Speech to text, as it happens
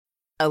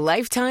a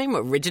Lifetime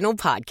original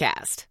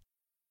podcast.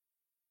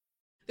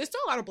 There's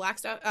still a lot of black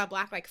stuff,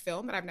 black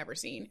film that I've never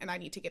seen, and I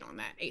need to get on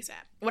that ASAP.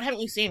 What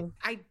haven't you seen?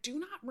 I do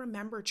not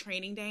remember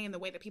Training Day and the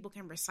way that people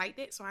can recite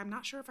it, so I'm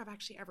not sure if I've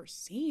actually ever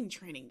seen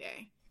Training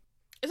Day.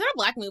 Is that a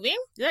black movie?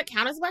 Does that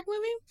count as a black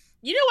movie?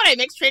 You know what I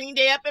mixed Training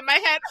Day up in my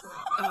head?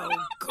 Oh,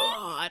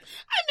 God.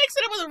 I mixed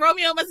it up with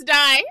Romeo Must Die.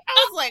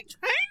 I was like,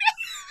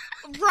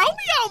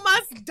 Romeo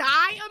Must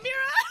Die,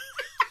 Amira?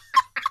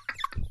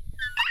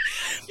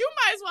 You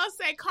might as well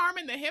say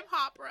Carmen the Hip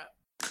Hopera.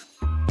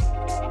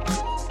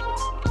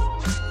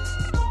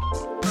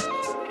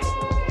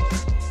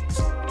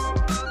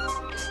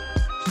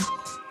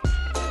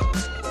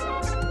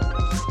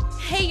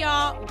 Hey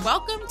y'all,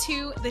 welcome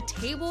to The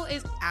Table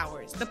is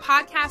Ours, the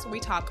podcast where we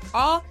talk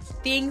all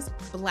things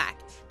black.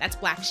 That's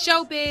black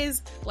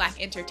showbiz, black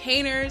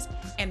entertainers,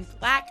 and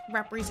black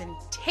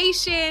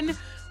representation.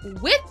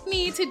 With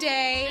me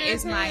today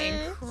is my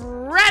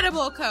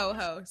incredible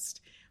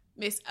co-host,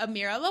 Miss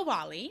Amira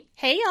Lawali.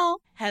 Hey y'all.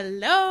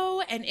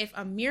 Hello. And if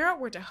Amira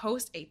were to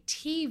host a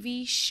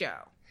TV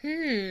show,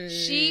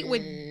 she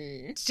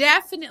would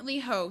definitely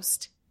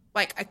host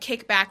like a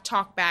kickback,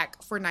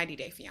 talkback for 90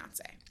 Day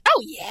Fiancé.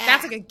 Oh, yeah.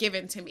 That's like a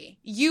given to me.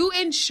 You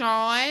and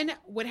Sean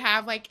would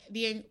have like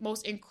the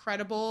most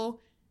incredible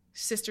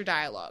sister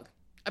dialogue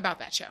about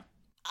that show.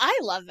 I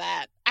love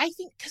that. I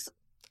think because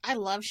I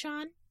love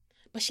Sean,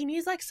 but she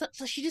needs like so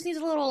she just needs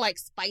a little like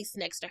spice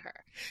next to her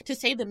to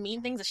say the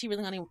mean things that she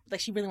really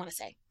want to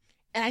say.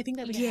 And I think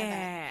that we can have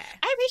that.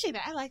 I appreciate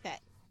that. I like that.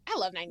 I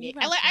love 98.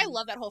 I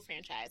love that whole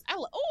franchise. I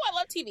love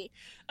TV.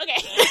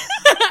 Okay.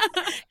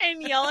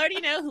 And y'all already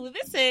know who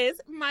this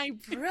is. My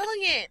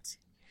brilliant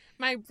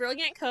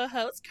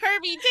co-host,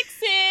 Kirby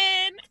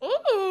Dixon.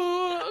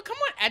 Ooh, come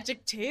on,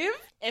 adjective.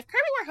 If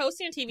Kirby were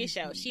hosting a TV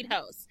show, she'd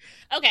host.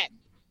 Okay.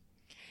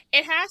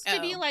 It has to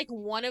be like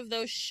one of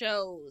those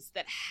shows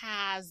that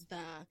has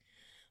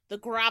the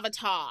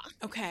gravitas.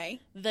 Okay.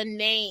 The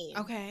name.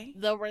 Okay.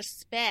 The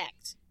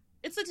respect.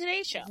 It's the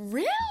Today Show.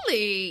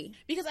 Really?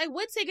 Because I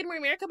would say Good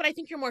Morning America, but I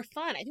think you're more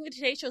fun. I think the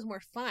Today Show is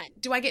more fun.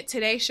 Do I get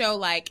Today Show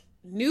like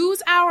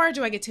News Hour?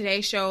 Do I get Today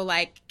Show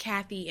like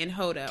Kathy and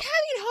Hoda? Kathy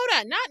and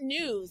Hoda, not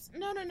news.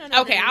 No.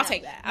 Okay, I'll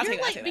take that. I'll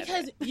take that.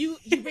 Because you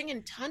bring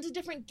in tons of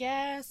different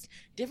guests,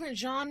 different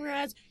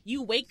genres.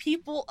 You wake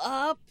people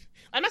up.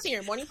 I'm not saying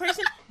you're a morning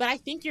person, but I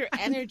think your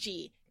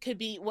energy could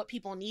be what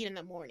people need in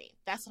the morning.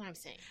 That's what I'm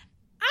saying.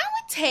 I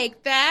would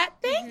take that.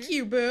 Thank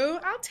you, boo.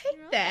 I'll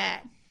take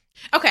that.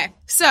 Okay,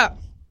 so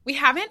we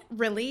haven't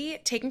really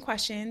taken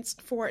questions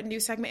for New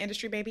Segment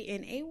Industry Baby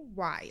in a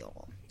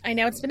while. I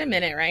know it's been a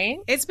minute, right?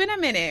 It's been a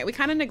minute. We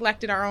kind of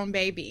neglected our own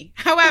baby.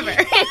 However,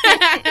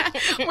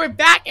 we're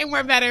back and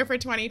we're better for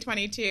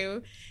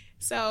 2022.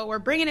 So we're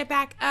bringing it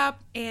back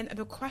up. And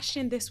the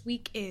question this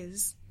week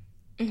is,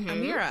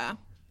 Amira,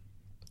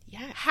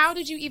 how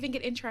did you even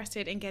get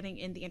interested in getting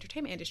in the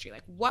entertainment industry?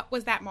 Like, what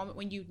was that moment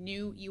when you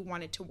knew you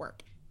wanted to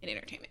work in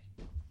entertainment?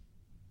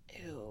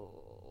 Ew.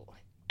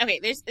 Okay,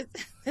 this is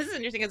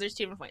interesting because there's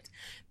two different points.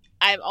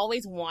 I've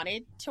always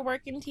wanted to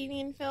work in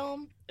TV and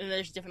film, and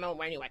there's a different moment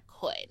where I knew I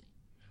could.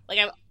 Like,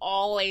 I've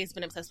always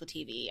been obsessed with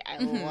TV. I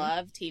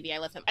love TV. I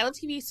love film. I love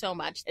TV so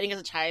much. I think as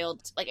a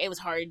child, like, it was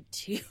hard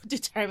to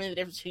determine the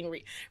difference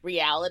between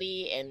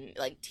reality and,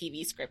 like,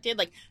 TV scripted.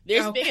 Like,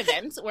 there's big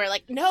events where,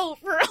 like, no,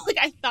 for real, like,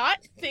 I thought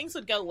things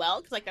would go well,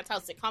 because, like, that's how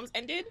sitcoms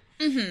ended.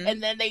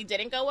 And then they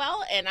didn't go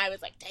well, and I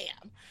was like,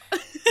 damn. Yeah,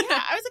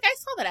 I was like, I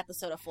saw that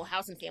episode of Full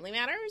House and Family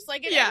Matters.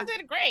 Like, it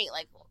ended great.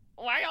 Like,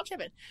 why are y'all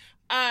tripping?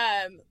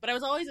 But I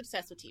was always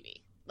obsessed with TV.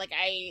 Like,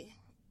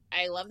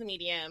 I love the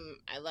medium.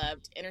 I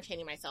loved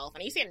entertaining myself.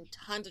 And I used to get in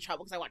tons of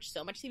trouble because I watched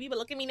so much TV. But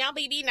look at me now,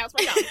 baby. Now it's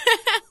my job.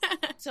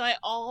 So I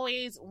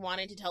always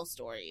wanted to tell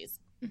stories.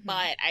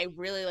 But I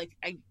really,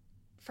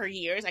 for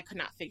years, I could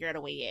not figure out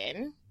a way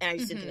in. And I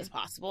just didn't think it was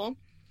possible.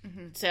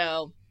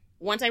 So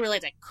once I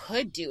realized I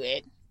could do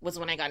it was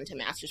when I got into a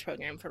master's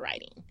program for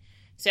writing.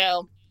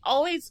 So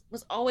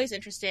was always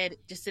interested,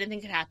 just didn't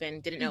think it could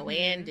happen, didn't know a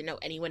way in, didn't know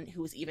anyone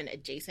who was even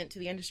adjacent to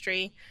the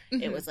industry.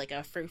 It was like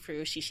a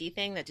frou-frou shishi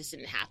thing that just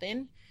didn't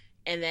happen.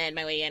 And then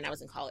my way in, I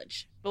was in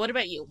college. But what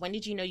about you? When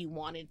did you know you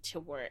wanted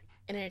to work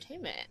in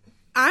entertainment?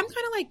 I'm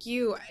kind of like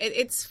you.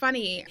 It's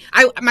funny.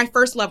 My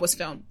first love was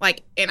film,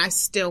 and I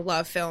still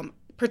love film,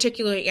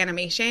 particularly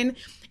animation.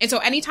 And so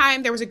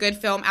anytime there was a good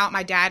film out,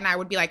 my dad and I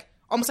would be like,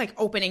 almost like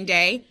opening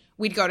day,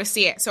 we'd go to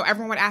see it. So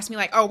everyone would ask me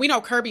like, oh, we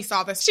know Kirby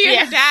saw this. She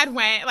and her dad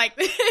went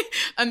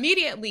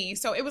immediately.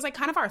 So it was like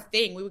kind of our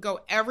thing. We would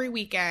go every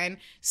weekend,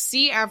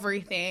 see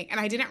everything. And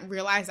I didn't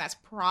realize that's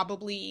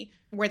probably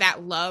where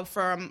that love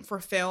for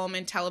film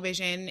and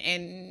television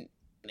and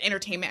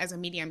entertainment as a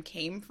medium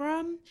came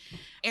from.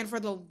 And for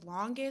the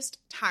longest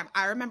time,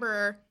 I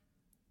remember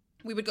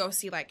we would go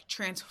see like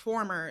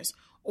Transformers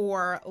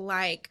or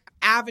like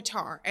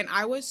Avatar. And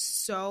I was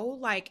so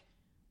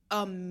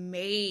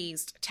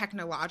amazed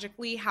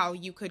technologically how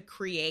you could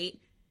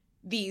create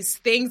these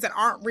things that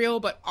aren't real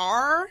but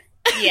are.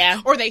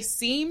 Yeah. Or they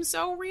seem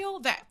so real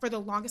that for the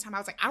longest time I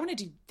was like, I want to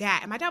do that.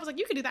 And my dad was like,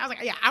 you can do that. I was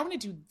like, yeah, I want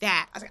to do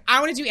that. I was like, I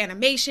want to do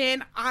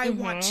animation. I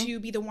want to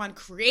be the one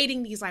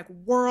creating these like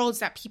worlds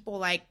that people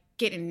like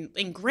get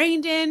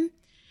ingrained in.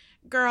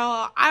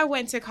 Girl, I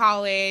went to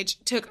college,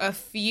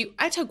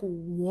 I took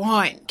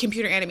one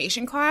computer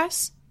animation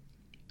class.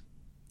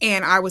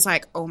 And I was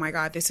like, oh my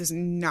God, this is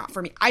not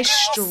for me. I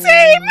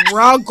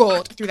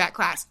struggled through that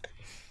class.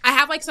 I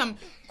have like some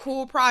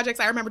cool projects.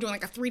 I remember doing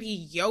like a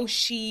 3D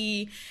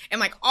Yoshi and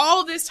like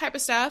all this type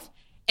of stuff.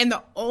 And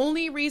the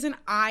only reason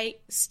I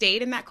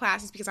stayed in that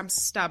class is because I'm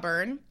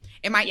stubborn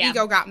and my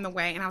ego got in the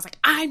way. And I was like,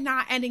 I'm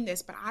not ending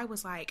this. But I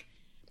was like,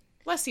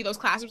 let's see, those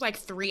classes were like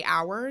 3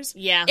 hours.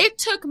 Yeah. It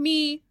took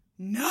me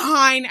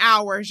 9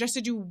 hours just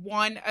to do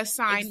one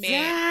assignment.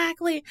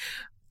 Exactly.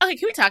 Okay,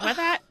 can we talk about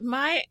that?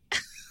 My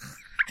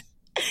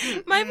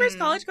first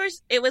college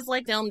course, it was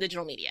like film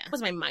digital media. It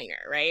was my minor,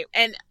 right?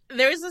 And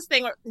there was this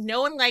thing where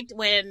no one liked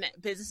when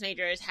business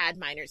majors had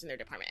minors in their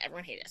department.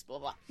 Everyone hated us, blah,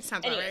 blah, blah.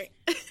 Sounds Anyways,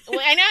 right. Well,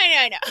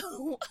 I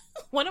know.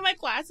 One of my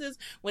classes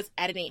was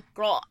editing.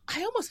 Girl,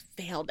 I almost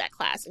failed that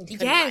class and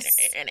took a minor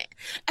in it.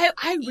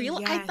 I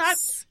realized, I thought,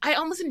 I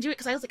almost didn't do it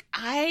because I was like,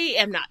 I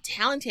am not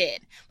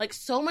talented. Like,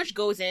 so much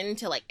goes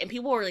into, like, and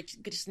people were, like,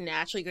 just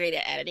naturally great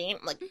at editing.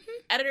 Like,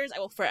 editors, I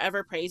will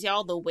forever praise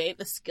y'all. The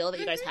skill that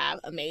you guys have,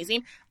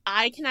 amazing.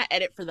 I cannot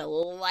edit for the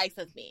life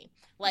of me.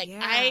 Like,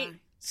 I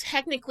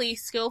technically,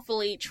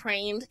 skillfully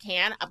trained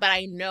but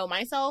I know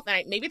myself,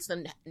 and maybe it's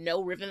the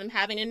no rhythm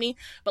having in me,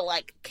 but,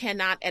 like,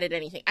 cannot edit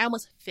anything. I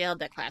almost failed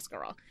that class,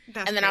 girl.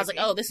 That's and then crazy. I was like,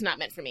 oh, this is not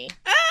meant for me.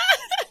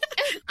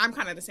 I'm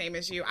kind of the same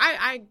as you.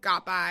 I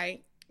got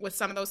by with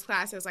some of those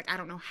classes. Like, I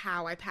don't know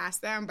how I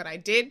passed them, but I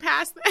did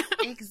pass them.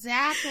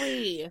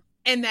 Exactly.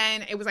 And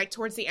then it was like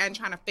towards the end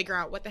trying to figure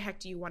out what the heck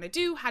do you want to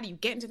do? How do you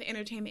get into the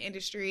entertainment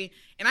industry?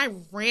 And I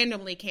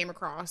randomly came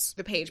across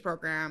the PAGE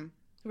program.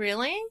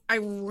 Really? I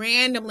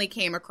randomly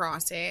came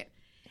across it.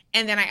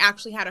 And then I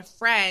actually had a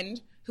friend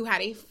who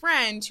had a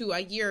friend who a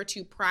year or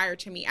two prior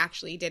to me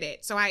actually did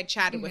it. So I had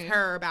chatted with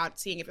her about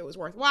seeing if it was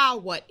worthwhile.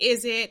 What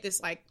is it?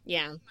 This like,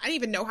 I didn't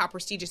even know how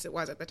prestigious it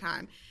was at the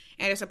time.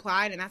 And I just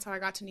applied, and that's how I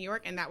got to New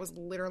York. And that was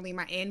literally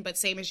my in. But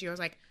same as you, I was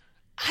like,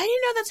 I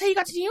didn't know that's how you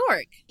got to New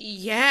York.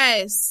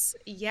 Yes.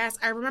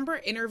 I remember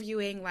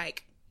interviewing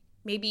like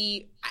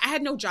maybe I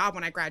had no job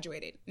when I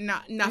graduated.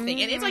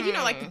 Nothing. And it's like, you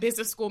know, like the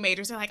business school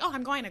majors are like, oh,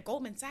 I'm going to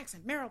Goldman Sachs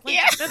and Merrill Lynch.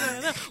 Da, da,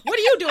 da, da. What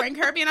are you doing,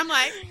 Kirby? And I'm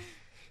like,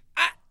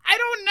 I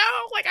don't know.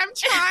 Like, I'm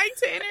trying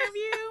to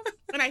interview.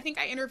 And I think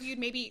I interviewed,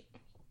 maybe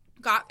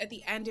got at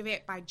the end of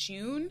it by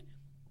June.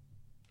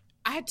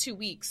 I had 2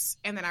 weeks,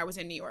 and then I was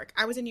in New York.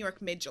 I was in New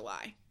York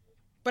mid-July.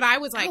 But I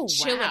was, like,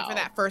 chilling for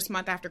that first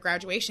month after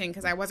graduation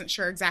because I wasn't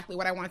sure exactly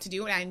what I wanted to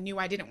do, and I knew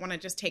I didn't want to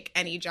just take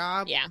any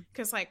job. Yeah.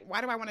 Because, like,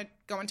 why do I want to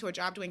go into a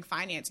job doing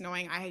finance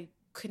knowing I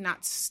could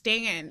not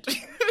stand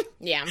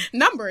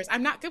numbers?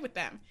 I'm not good with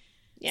them.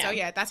 Yeah. So,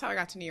 yeah, that's how I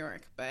got to New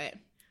York. But,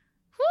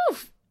 whew,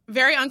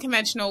 very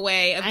unconventional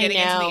way of getting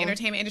into the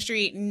entertainment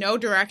industry. No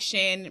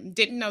direction.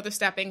 Didn't know the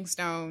stepping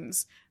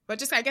stones. But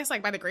just, I guess,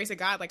 like, by the grace of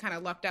God, like, kind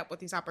of lucked up with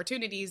these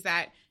opportunities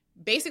that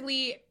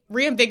basically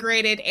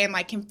reinvigorated and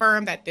like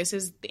confirmed that this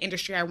is the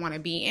industry I want to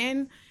be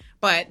in.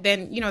 But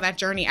then, you know, that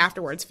journey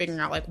afterwards,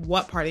 figuring out like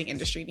what part of the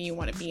industry do you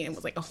want to be in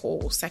was like a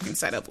whole second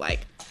set of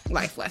like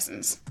life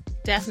lessons.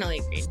 Definitely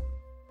agreed.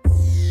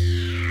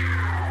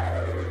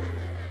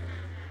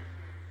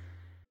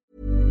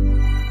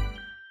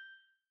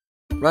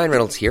 Ryan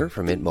Reynolds here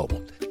from Mint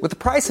Mobile. With the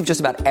price of just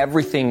about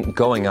everything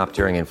going up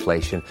during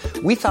inflation,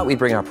 we thought we'd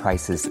bring our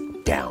prices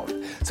down.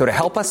 So to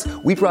help us,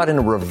 we brought in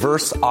a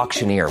reverse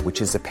auctioneer, which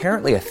is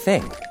apparently a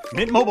thing.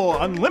 Mint Mobile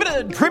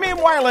Unlimited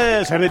Premium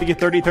Wireless. How to get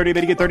 30, 30,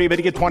 bit to get 30, bit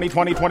to get 20,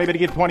 20, 20, bit to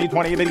get 20,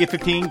 20, bit to get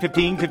 15,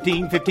 15,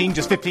 15, 15,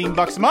 just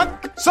 $15 a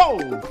month?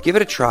 Sold! Give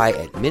it a try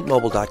at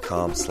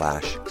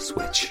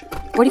mintmobile.com/switch.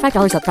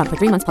 $45 up front for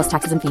 3 months plus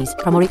taxes and fees.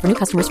 Promo rate for new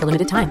customers for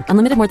limited time.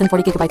 Unlimited more than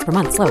 40 gigabytes per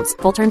month. Slows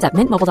full terms at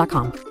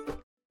mintmobile.com.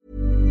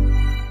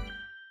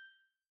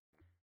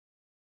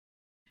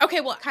 Okay,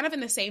 well, kind of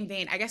in the same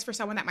vein, I guess for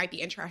someone that might be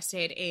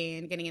interested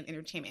in getting in the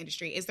entertainment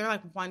industry, is there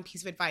like one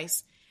piece of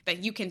advice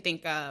that you can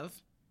think of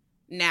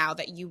now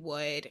that you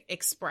would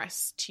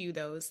express to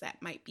those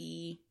that might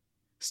be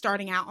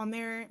starting out on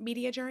their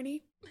media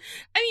journey?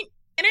 I mean,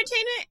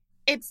 entertainment,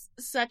 it's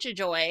such a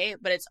joy,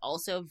 but it's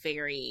also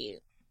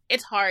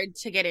it's hard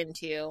to get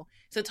into,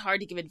 so it's hard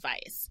to give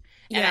advice.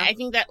 And I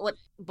think that what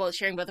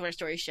sharing both of our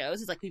stories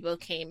shows is like we both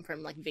came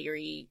from like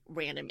very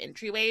random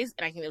entryways,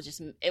 and I think it was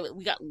just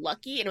we got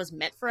lucky and it was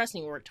meant for us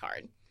and we worked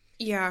hard.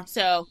 Yeah.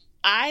 So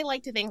I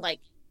like to think like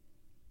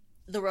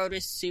the road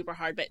is super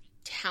hard, but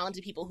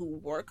talented people who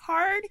work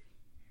hard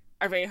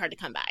are very hard to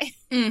come by.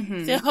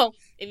 Mm-hmm. So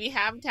if you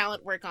have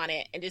talent, work on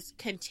it and just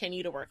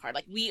continue to work hard.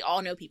 Like we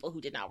all know people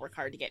who did not work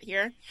hard to get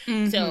here.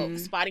 Mm-hmm. So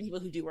spotting people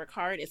who do work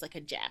hard is like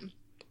a gem.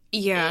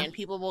 Yeah. And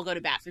people will go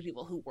to bat for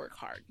people who work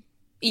hard.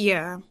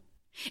 Yeah.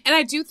 And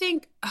I do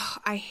think,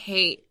 I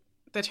hate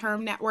the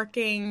term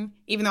networking,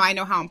 even though I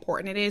know how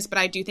important it is. But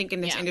I do think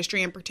in this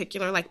industry in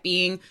particular, like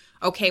being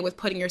okay with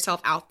putting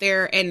yourself out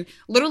there and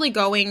literally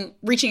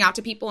reaching out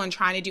to people and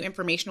trying to do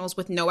informationals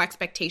with no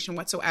expectation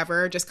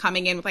whatsoever, just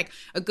coming in with like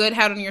a good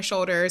head on your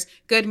shoulders,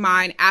 good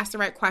mind, ask the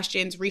right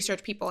questions,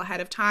 research people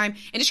ahead of time,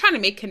 and just trying to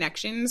make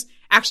connections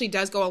actually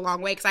does go a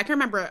long way. Because I can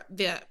remember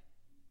the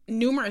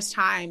numerous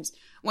times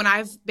when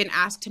I've been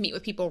asked to meet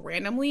with people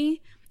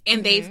randomly,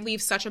 and they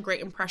leave such a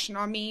great impression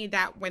on me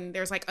that when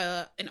there's like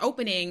an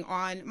opening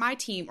on my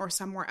team or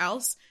somewhere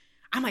else,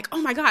 I'm like,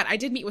 oh my God, I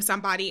did meet with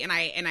somebody and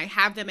I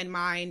have them in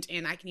mind,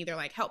 and I can either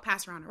like help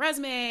pass around a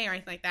resume or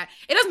anything like that.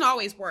 It doesn't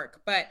always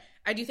work, but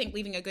I do think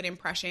leaving a good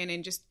impression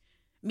and just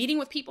meeting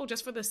with people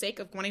just for the sake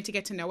of wanting to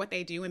get to know what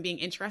they do and being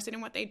interested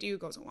in what they do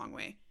goes a long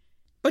way.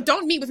 But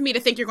don't meet with me to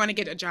think you're going to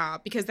get a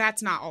job, because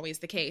that's not always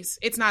the case.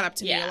 It's not up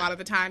to me a lot of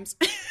the times.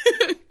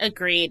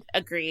 Agreed.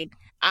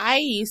 I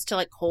used to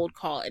like cold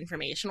call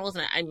informationals,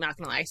 and I'm not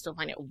gonna lie, I still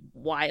find it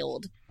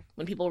wild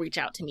when people reach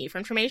out to me for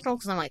informational,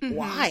 because I'm like,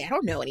 why? I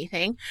don't know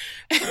anything.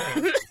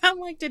 I'm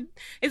like,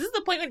 is this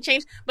appointment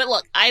change? But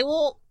look, I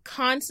will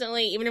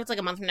constantly, even if it's like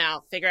a month from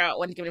now, figure out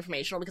when to give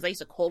informational, because I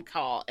used to cold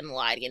call and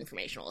lie to get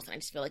informationals, and I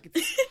just feel like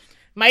it's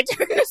my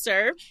turn to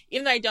serve,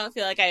 even though I don't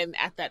feel like I'm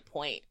at that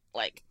point.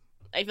 Like,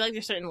 I feel like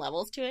there's certain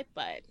levels to it,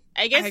 but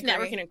I guess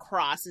networking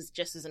across is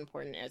just as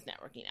important as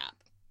networking up.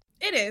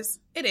 It is.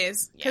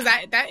 Because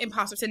that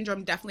imposter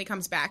syndrome definitely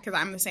comes back, because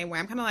I'm the same way.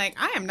 I'm kind of like,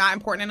 I am not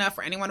important enough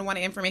for anyone to want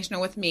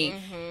informational with me.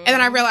 And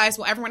then I realized,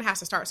 well, everyone has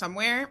to start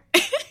somewhere.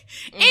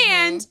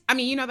 And, I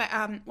mean, you know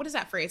that, what is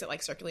that phrase that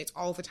like circulates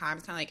all the time?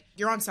 It's kind of like,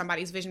 you're on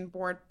somebody's vision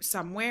board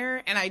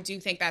somewhere. And I do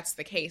think that's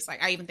the case.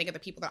 Like, I even think of the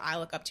people that I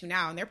look up to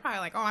now, and they're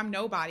probably like, oh, I'm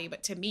nobody.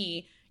 But to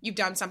me, you've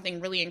done something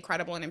really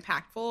incredible and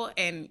impactful,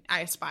 and I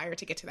aspire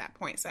to get to that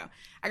point. So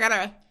I got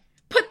to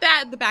put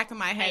that in the back of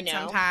my head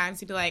sometimes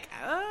to be like,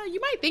 you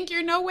might think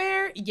you're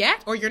nowhere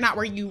yet, or you're not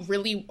where you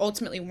really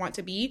ultimately want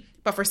to be,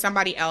 but for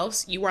somebody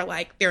else, you are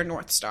like their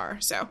North Star.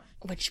 So,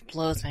 which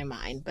blows my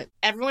mind, but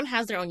everyone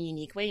has their own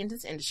unique way into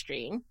this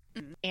industry.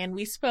 And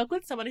we spoke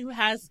with someone who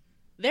has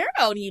their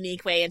own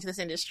unique way into this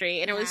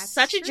industry, and it was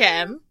such a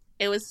gem.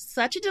 It was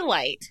such a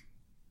delight.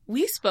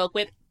 We spoke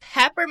with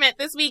Peppermint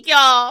this week,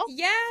 y'all.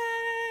 Yes!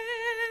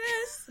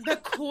 The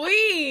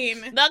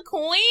queen! The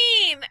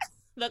queen!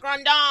 The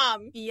Grand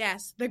Dame.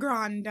 Yes, the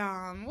Grand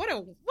Dame.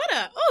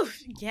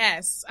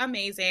 Yes,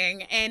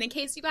 amazing. And in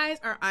case you guys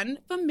are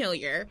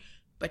unfamiliar,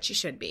 but you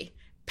should be,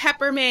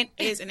 Peppermint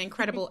is an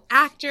incredible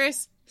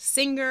actress,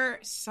 singer,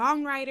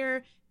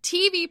 songwriter,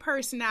 TV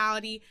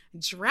personality,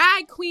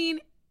 drag queen,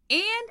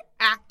 and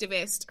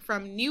activist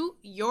from New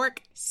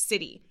York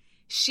City.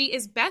 She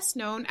is best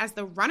known as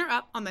the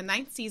runner-up on the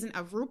 9th season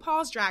of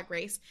RuPaul's Drag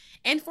Race,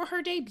 and for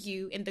her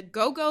debut in the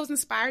Go-Go's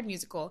inspired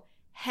musical,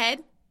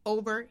 Head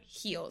Over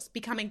Heels,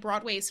 becoming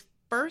Broadway's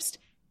first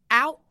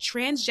out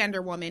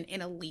transgender woman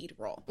in a lead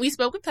role. We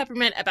spoke with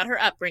Peppermint about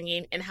her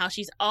upbringing and how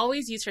she's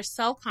always used her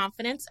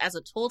self-confidence as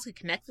a tool to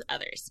connect with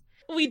others.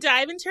 We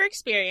dive into her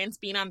experience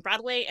being on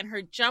Broadway and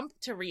her jump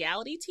to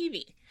reality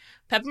TV.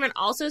 Peppermint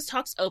also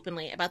talks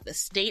openly about the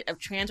state of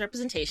trans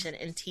representation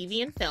in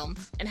TV and film,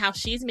 and how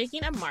she's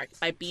making a mark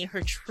by being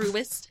her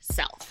truest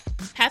self.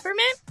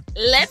 Peppermint,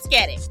 let's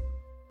get it!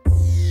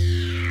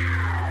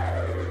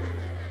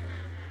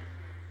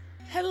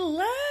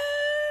 Hello!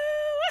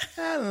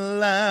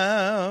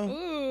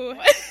 Ooh.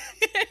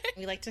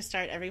 We like to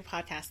start every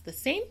podcast the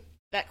same.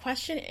 That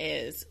question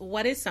is,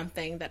 what is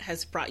something that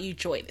has brought you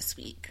joy this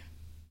week?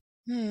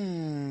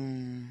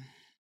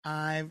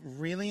 I've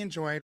really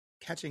enjoyed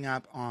catching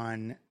up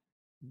on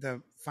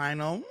the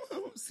final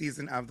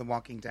season of The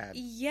Walking Dead.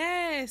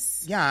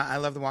 Yes. Yeah, I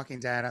love The Walking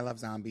Dead. I love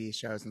zombie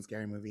shows and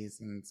scary movies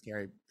and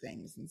scary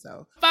things. And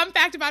so, fun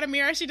fact about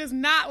Amira, she does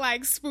not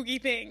like spooky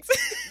things.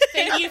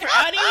 Thank you for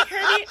outing me,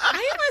 Kirby.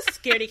 I am a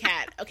scaredy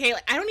cat. Okay,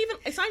 like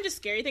it's not just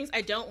scary things.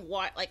 I don't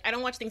watch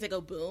things that go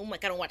boom.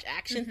 Like I don't watch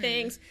action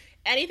things.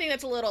 Anything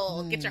that's a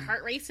little gets your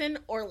heart racing,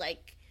 or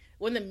like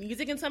when the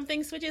music in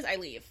something switches, I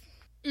leave.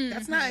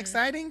 That's not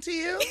exciting to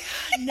you?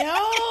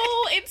 No,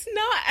 it's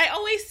not. I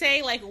always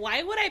say, like,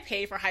 why would I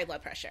pay for high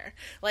blood pressure?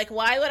 Like,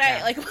 why would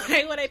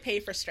I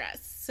pay for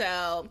stress?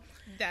 So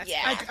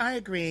I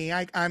agree.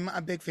 I'm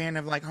a big fan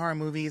of like horror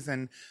movies,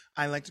 and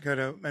I like to go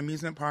to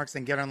amusement parks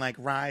and get on like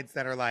rides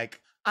that are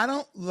like, I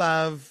don't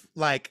love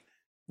like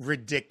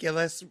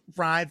ridiculous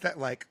rides that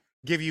like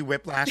give you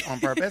whiplash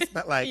on purpose,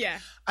 but like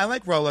I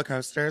like roller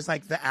coasters,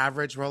 like the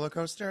average roller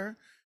coaster.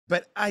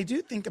 But I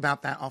do think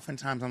about that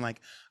oftentimes. I'm like,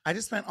 I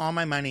just spent all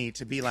my money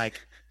to be like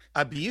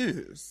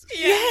abused.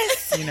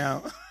 Yes. You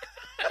know?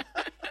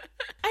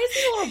 I just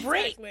need a little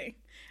break. Exactly.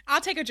 I'll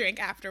take a drink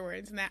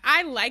afterwards. And that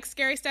I like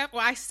scary stuff.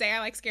 Well, I say I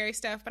like scary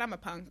stuff, but I'm a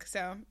punk,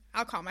 so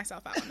I'll call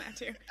myself out on that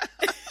too.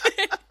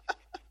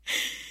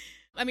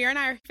 Amira and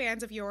I are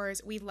fans of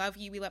yours. We love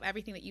you. We love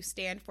everything that you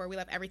stand for. We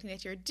love everything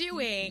that you're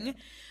doing.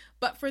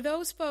 But for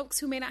those folks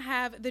who may not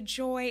have the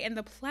joy and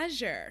the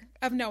pleasure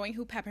of knowing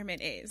who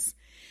Peppermint is,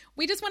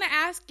 we just want to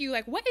ask you,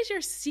 like, what is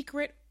your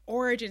secret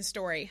origin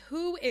story?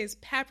 Who is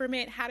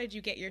Peppermint? How did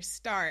you get your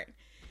start?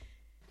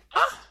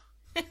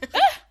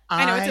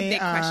 I know it's a big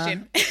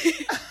question.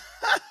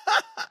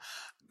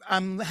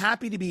 I'm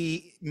happy to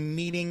be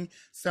meeting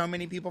so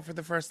many people for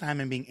the first time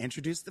and being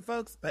introduced to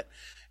folks, but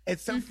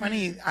it's so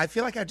funny. I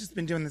feel like I've just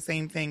been doing the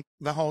same thing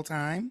the whole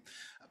time,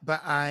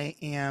 but I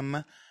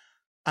am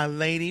a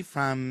lady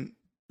from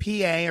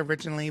PA,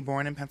 originally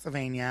born in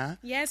Pennsylvania.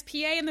 Yes, PA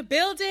in the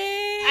building.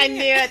 I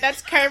knew it.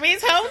 That's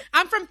Kirby's home.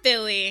 I'm from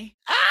Philly.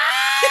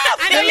 Ah,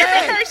 I know you're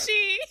from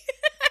Hershey.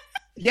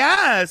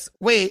 Yes.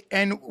 Wait,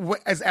 and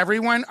is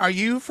everyone, are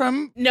you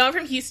from? No, I'm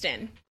from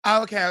Houston.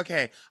 Oh,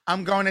 okay.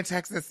 I'm going to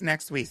Texas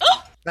next week.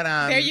 But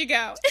There you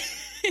go.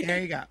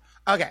 there you go.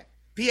 Okay,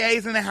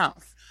 PA's in the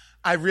house.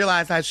 I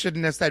realized I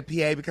shouldn't have said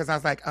PA because I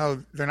was like,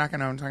 oh, they're not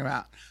going to know what I'm talking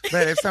about.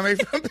 But if somebody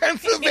from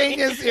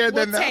Pennsylvania is here,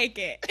 We'll then they'll take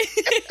it.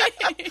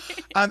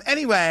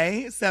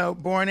 Anyway, so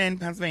born in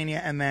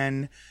Pennsylvania and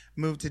then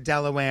moved to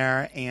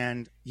Delaware,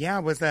 and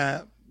was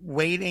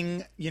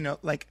waiting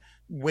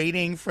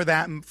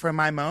for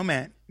my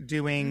moment,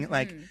 doing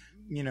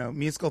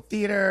musical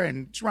theater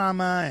and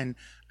drama, and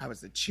I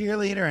was a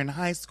cheerleader in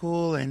high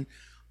school and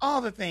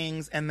all the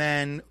things, and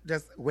then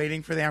just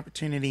waiting for the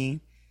opportunity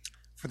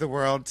for the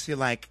world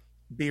to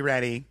be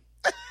ready.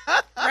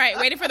 Right,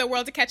 waiting for the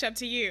world to catch up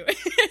to you.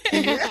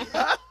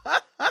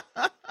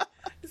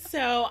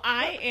 So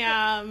I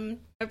am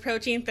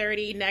approaching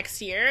 30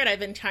 next year, and I've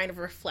been kind of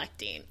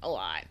reflecting a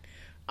lot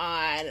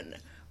on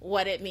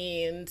what it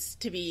means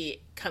to be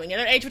coming in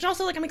an age, which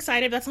also, I'm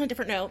excited, but that's on a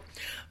different note.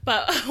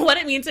 But what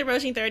it means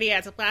approaching 30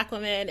 as a Black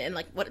woman, and,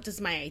 what does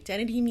my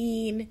identity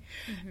mean?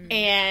 Mm-hmm.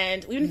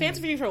 And we've been fans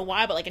of you for a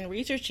while, but, in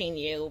researching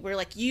you,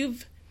 we're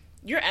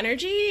your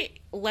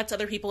energy lets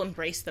other people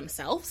embrace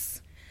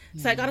themselves.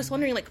 So that got us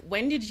wondering,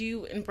 when did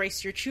you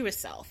embrace your truest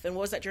self, and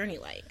what was that journey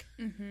like?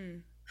 Mm-hmm.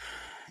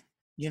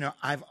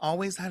 I've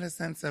always had a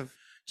sense of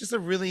just a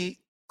really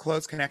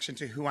close connection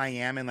to who I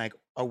am, and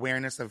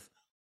awareness of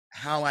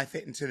how I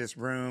fit into this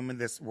room,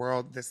 this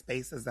world, the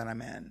spaces that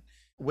I'm in,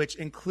 which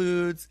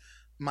includes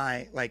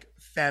my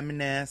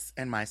feminist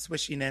and my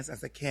swishiness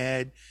as a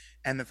kid,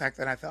 and the fact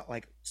that I felt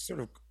sort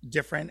of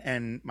different,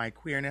 and my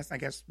queerness, I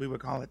guess we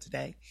would call it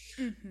today.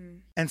 Mm-hmm.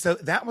 And so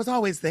that was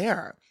always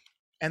there.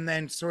 And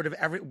then sort of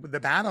the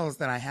battles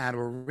that I had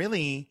were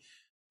really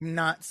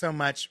not so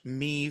much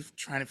me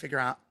trying to figure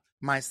out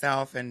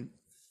myself and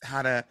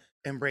how to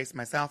embrace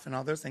myself and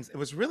all those things. It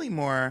was really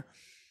more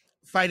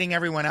fighting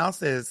everyone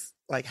else's,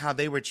 how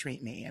they would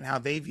treat me and how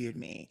they viewed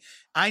me.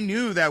 I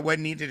knew that what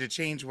needed to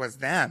change was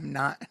them,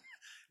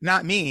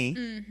 not me.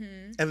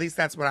 Mm-hmm. At least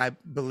that's what I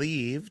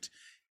believed.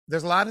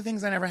 There's a lot of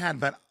things I never had,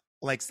 but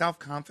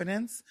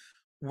self-confidence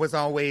was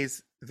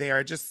always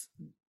there. Just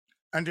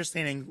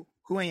understanding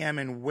who I am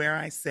and where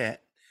I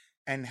sit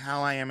and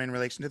how I am in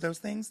relation to those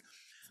things.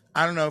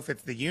 I don't know if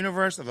it's the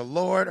universe or the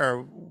Lord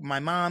or my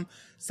mom.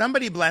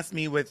 Somebody blessed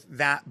me with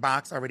that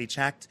box already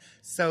checked.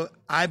 So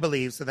I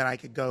believe so that I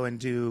could go and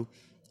do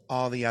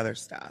all the other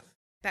stuff.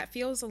 That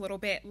feels a little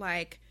bit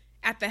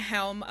at the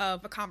helm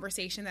of a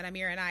conversation that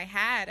Amir and I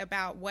had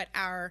about what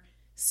our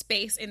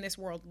space in this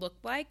world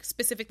looked like,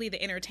 specifically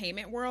the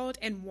entertainment world,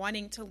 and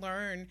wanting to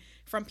learn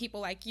from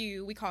people like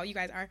you. We call you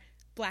guys our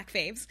Black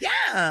faves.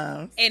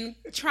 Yeah. And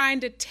trying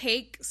to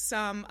take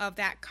some of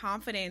that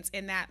confidence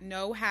and that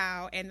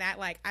know-how and that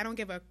I don't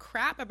give a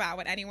crap about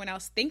what anyone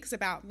else thinks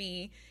about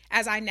me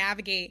as I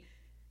navigate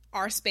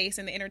our space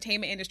in the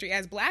entertainment industry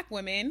as Black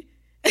women,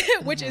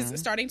 which is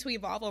starting to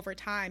evolve over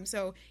time.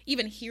 So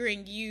even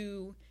hearing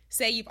you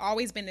say you've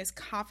always been this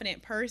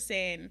confident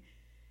person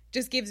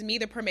just gives me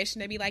the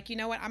permission to be you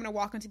know what, I'm going to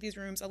walk into these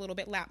rooms a little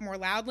bit more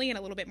loudly and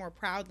a little bit more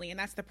proudly. And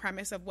that's the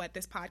premise of what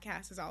this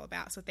podcast is all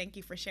about. So thank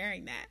you for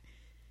sharing that.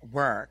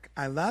 Work.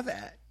 I love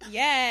it.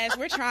 Yes,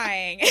 we're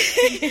trying.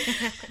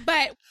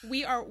 But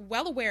we are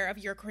well aware of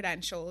your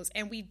credentials,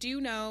 and we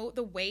do know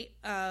the weight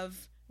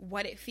of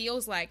what it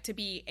feels like to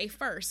be a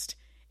first.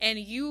 And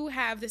you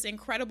have this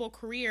incredible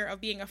career of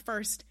being a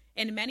first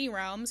in many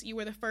realms. You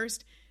were the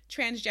first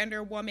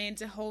transgender woman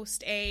to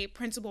host a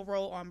principal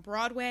role on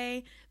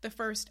Broadway, the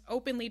first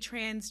openly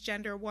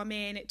transgender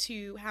woman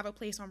to have a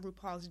place on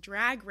RuPaul's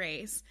Drag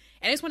Race.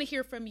 And I just want to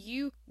hear from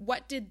you,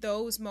 what did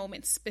those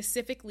moments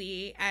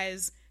specifically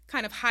as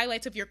kind of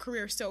highlights of your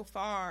career so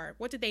far,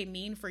 what did they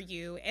mean for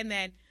you? And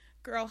then,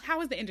 girl, how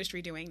is the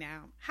industry doing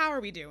now? How are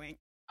we doing?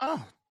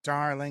 Oh,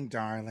 darling.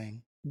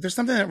 There's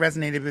something that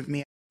resonated with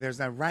me. There's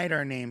a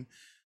writer named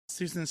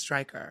Susan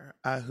Stryker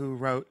who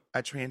wrote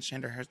A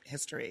Transgender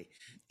History.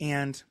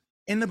 And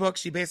in the book,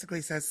 she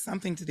basically says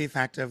something to the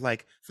effect of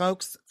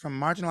folks from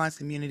marginalized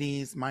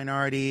communities,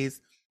 minorities,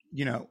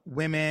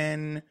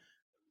 women,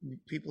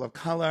 people of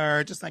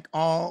color, just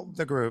all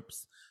the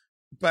groups.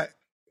 But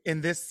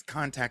in this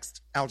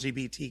context,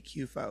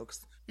 LGBTQ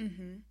folks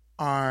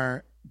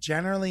are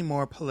generally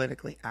more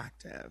politically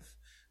active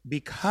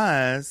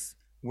because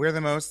we're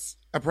the most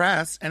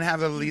oppressed and have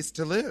the least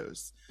to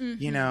lose,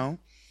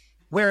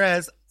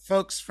 Whereas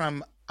folks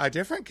from a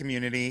different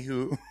community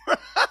who,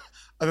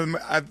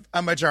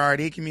 a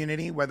majority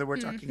community, whether we're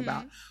talking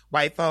about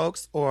white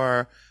folks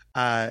or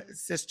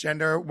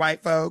cisgender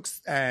white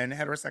folks and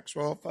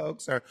heterosexual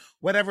folks, or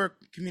whatever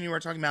community we're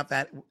talking about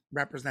that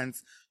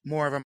represents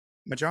more of a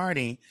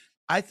majority,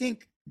 I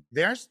think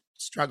their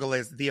struggle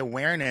is the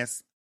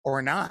awareness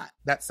or not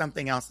that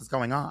something else is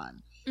going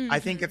on. I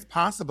think it's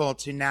possible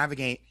to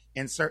navigate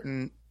in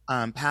certain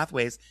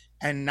pathways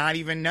and not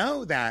even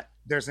know that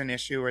there's an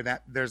issue or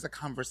that there's a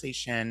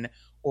conversation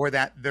or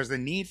that there's a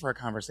need for a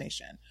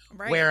conversation.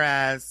 Right.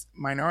 Whereas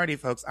minority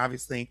folks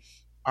obviously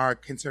are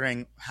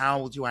considering,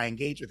 how do I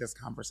engage with this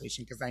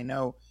conversation? Because I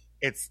know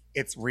it's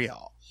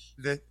real.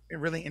 The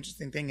really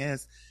interesting thing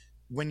is,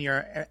 when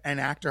you're an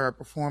actor or a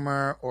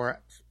performer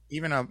or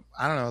even a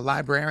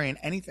librarian,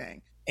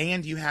 anything,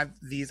 and you have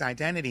these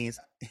identities,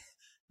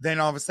 then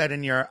all of a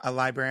sudden you're a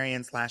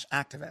librarian /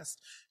 activist,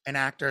 an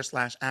actor /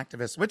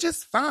 activist, which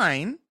is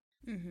fine.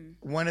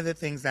 Mm-hmm. One of the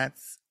things that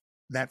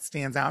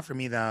stands out for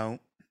me, though,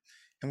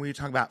 and we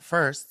talk about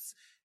firsts,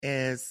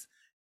 is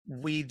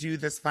we do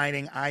this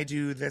fighting. I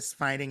do this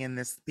fighting and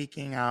this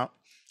speaking out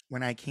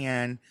when I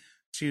can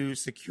to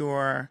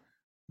secure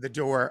the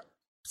door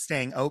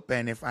staying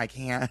open if I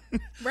can.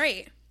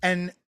 Right.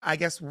 And I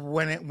guess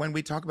when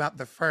we talk about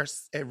the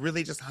firsts, it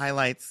really just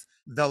highlights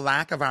the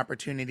lack of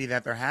opportunity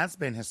that there has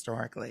been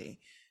historically,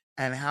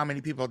 and how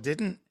many people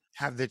didn't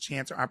have the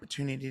chance or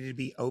opportunity to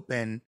be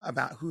open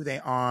about who they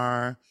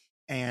are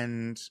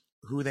and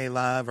who they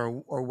love,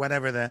 or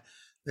whatever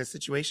the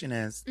situation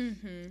is.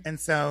 Mm-hmm. And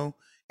so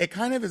it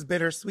kind of is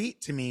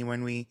bittersweet to me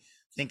when we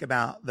think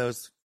about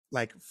those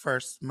like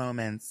first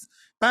moments,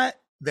 but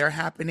they're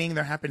happening.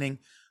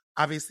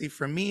 Obviously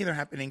for me, they're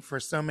happening for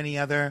so many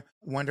other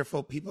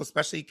wonderful people,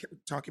 especially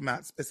talking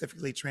about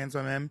specifically trans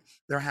women.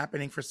 They're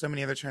happening for so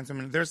many other trans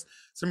women. There's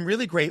some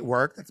really great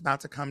work that's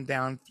about to come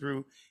down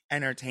through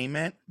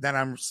entertainment that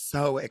I'm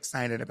so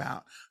excited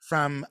about,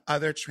 from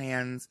other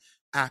trans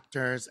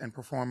actors and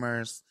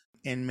performers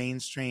in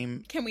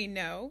mainstream. Can we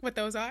know what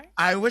those are?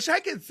 I wish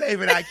I could say,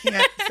 but I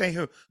can't say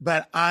who.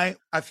 But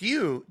a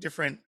few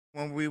different,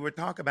 when we would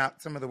talk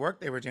about some of the work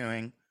they were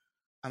doing,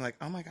 I'm like,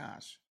 oh my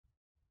gosh.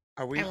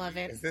 I love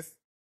it. Is this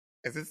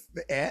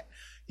the it?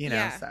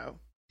 So.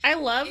 I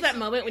love that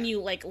moment when you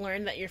like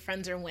learn that your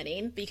friends are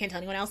winning, but you can't tell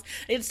anyone else.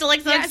 It's still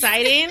like so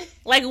exciting.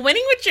 Like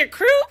winning with your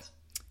crew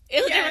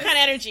is a different kind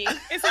of energy.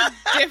 It's a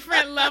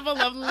different level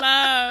of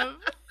love.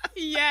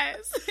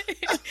 Yes.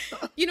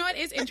 You know what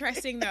is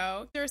interesting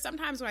though? There are some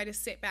times when I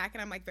just sit back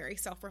and I'm like very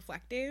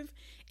self-reflective,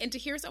 and to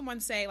hear someone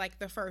say like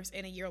the first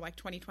in a year like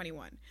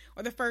 2021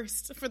 or the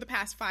first for the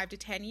past 5 to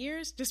 10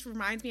 years just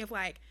reminds me of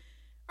like,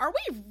 are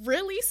we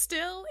really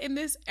still in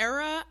this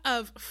era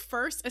of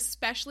first,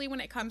 especially when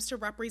it comes to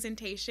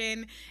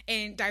representation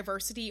and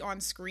diversity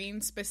on screen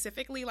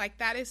specifically? Like,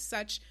 that is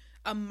such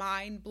a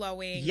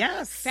mind-blowing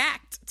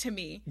fact to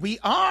me. We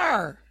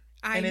are.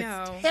 I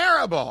know. It's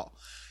terrible.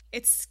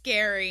 It's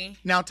scary.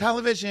 Now,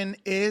 television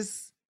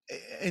is,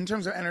 in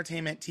terms of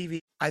entertainment, TV,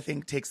 I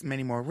think takes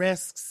many more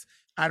risks.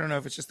 I don't know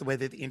if it's just the way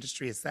that the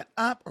industry is set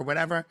up or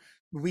whatever.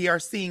 We are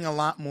seeing a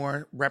lot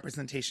more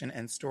representation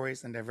and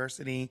stories and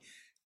diversity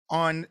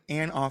on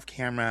and off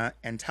camera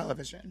and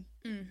television.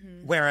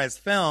 Mm-hmm. Whereas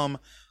film,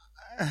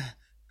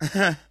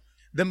 the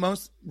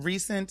most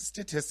recent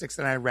statistics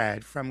that I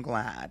read from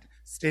GLAAD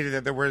stated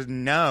that there were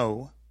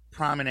no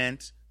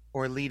prominent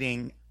or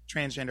leading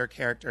transgender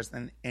characters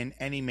in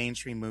any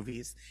mainstream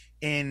movies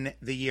in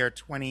the year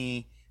it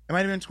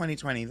might have been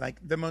 2020, like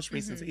the most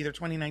recent, so either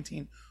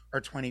 2019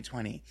 or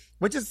 2020,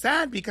 which is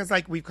sad because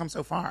like we've come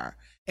so far.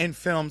 In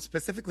film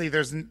specifically,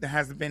 there's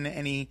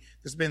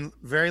been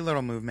very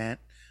little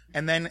movement.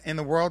 And then in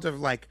the world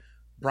of like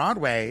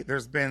Broadway,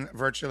 there's been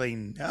virtually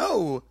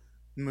no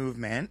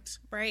movement.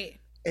 Right.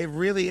 It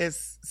really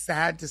is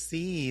sad to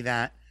see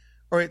that,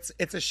 or it's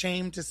a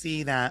shame to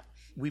see that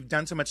we've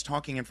done so much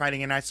talking and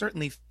fighting. And I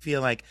certainly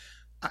feel like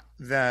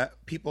the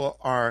people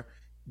are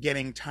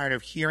getting tired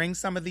of hearing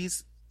some of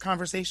these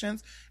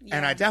conversations. Yeah.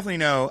 And I definitely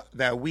know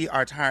that we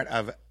are tired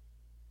of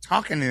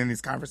talking in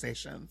these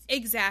conversations.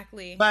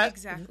 Exactly. But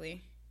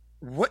exactly.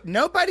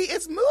 Nobody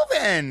is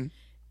moving.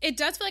 It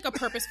does feel like a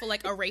purposeful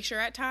like erasure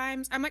at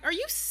times. I'm like, are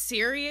you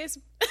serious?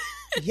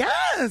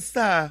 Yes.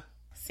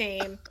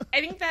 Same.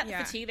 I think that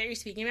fatigue that you're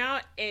speaking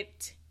about,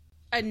 it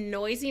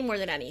annoys me more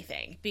than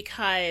anything,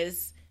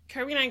 because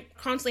Kirby and I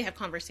constantly have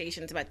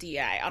conversations about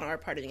DEI on our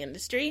part of the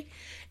industry,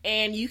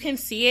 and you can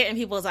see it in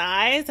people's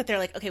eyes that they're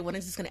like, okay, when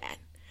is this going to end?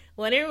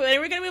 When are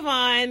we going to move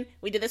on?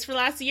 We did this for the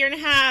last year and a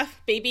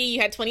half. Baby,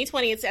 you had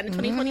 2020. It's the end of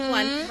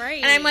 2021. Mm-hmm.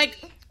 Right. And I'm like,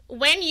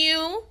 when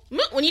you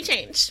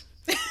change.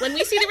 When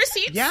we see the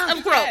receipts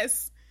of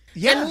growth,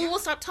 then we will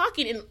stop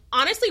talking. And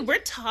honestly, we're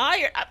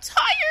tired.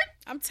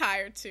 I'm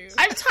tired too.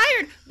 I'm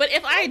tired. But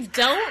if I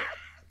don't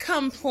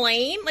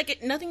complain,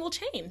 nothing will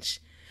change.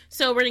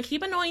 So we're going to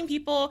keep annoying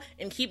people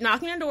and keep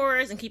knocking on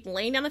doors and keep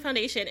laying down the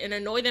foundation and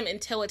annoy them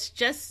until it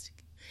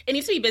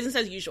needs to be business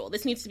as usual.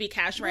 This needs to be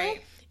casual.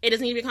 Right. It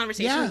doesn't need to be a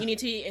conversation. Yeah. You need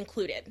to be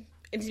included.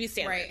 It needs to be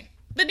standard.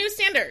 the new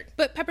standard.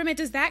 But Peppermint,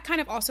 does that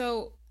kind of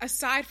also,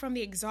 aside from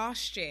the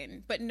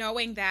exhaustion, but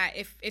knowing that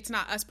if it's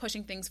not us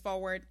pushing things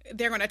forward,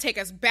 they're going to take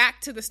us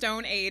back to the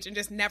Stone Age and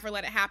just never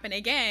let it happen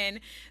again,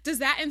 does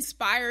that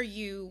inspire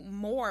you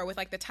more with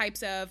like the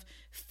types of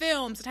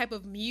films, the type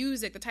of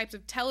music, the types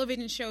of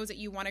television shows that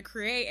you want to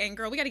create? And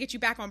girl, we got to get you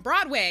back on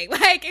Broadway.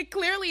 Like,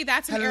 clearly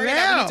that's an area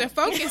that we need to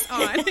focus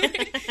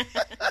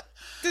on.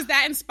 Does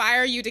that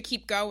inspire you to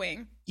keep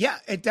going? Yeah,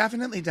 it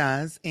definitely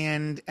does.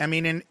 And I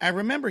mean, and I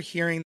remember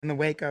hearing in the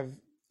wake of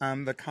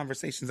the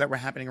conversations that were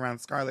happening around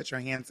Scarlett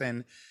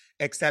Johansson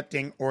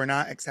accepting or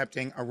not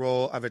accepting a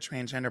role of a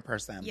transgender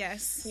person.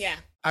 Yes. Yeah.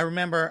 I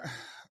remember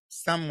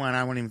someone,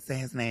 I won't even say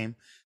his name,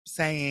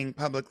 saying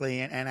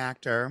publicly, an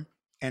actor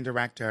and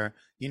director,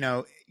 you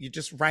know, you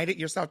just write it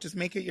yourself, just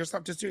make it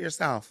yourself, just do it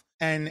yourself.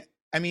 And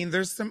I mean,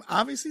 there's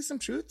obviously some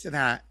truth to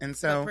that. And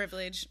so, the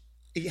privilege.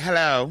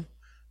 Hello.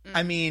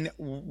 I mean,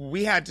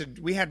 we had to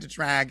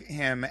drag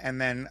him,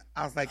 and then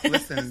I was like,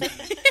 listen,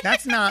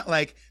 that's not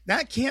like,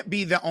 that can't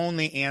be the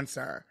only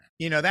answer.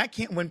 You know, that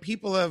can't, when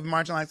people of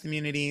marginalized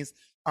communities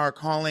are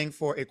calling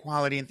for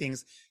equality and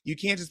things, you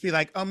can't just be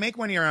like, oh, make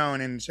one of your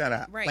own and shut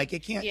up. Right. Like,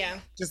 it can't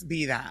just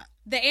be that.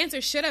 The answer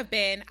should have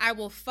been, I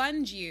will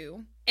fund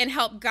you and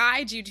help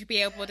guide you to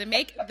be able to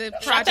make the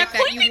project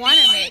that you want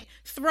to make.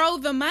 Throw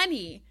the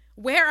money.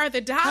 Where are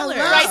the dollars?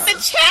 Hello. Write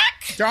the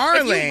check.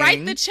 Darling. If you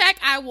write the check,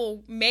 I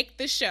will make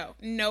the show.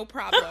 No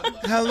problem.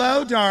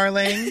 Hello,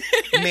 darling.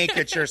 Make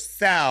it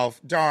yourself,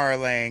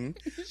 darling.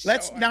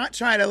 Let's not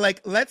try to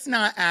let's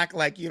not act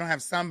like you don't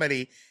have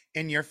somebody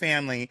in your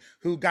family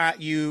who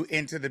got you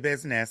into the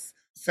business.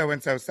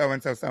 So-and-so,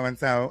 so-and-so,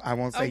 so-and-so. I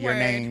won't say your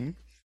name.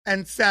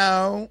 And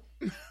so,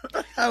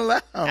 hello.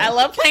 I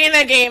love playing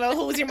that game of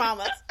Who's Your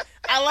Mama.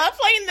 I love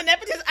playing the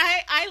nepotism.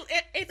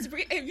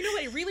 You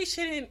know, it really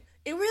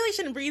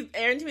shouldn't breathe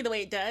air into me the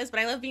way it does, but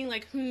I love being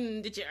like,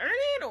 did you earn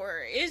it?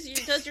 Or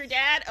does your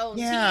dad own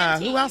Yeah,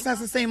 TNT? who else has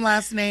the same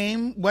last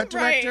name? What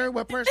director? Right.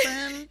 What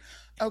person?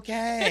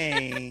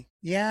 Okay.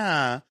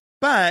 Yeah.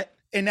 But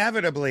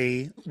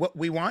inevitably, what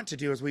we want to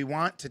do is we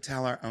want to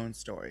tell our own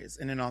stories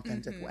in an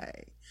authentic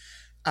way.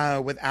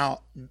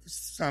 Without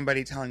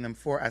somebody telling them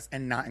for us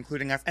and not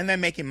including us and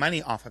then making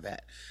money off of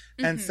it.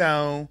 And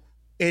so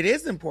it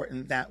is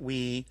important that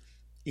we,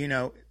 you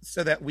know,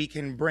 so that we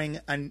can bring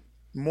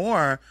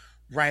more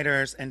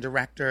writers and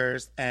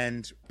directors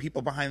and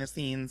people behind the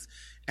scenes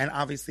and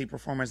obviously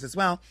performers as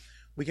well.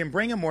 We can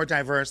bring a more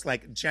diverse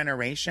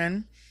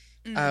generation.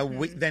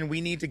 Then we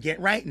need to get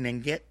writing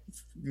and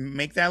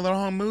make that little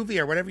home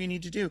movie or whatever you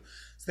need to do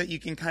so that you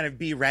can kind of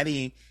be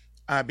ready.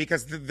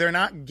 Because they're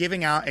not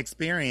giving out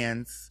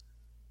experience,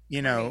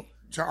 you know,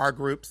 to our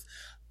groups.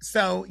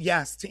 So,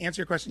 yes, to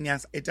answer your question,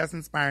 yes, it does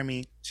inspire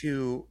me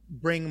to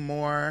bring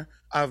more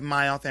of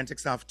my authentic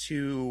self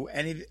to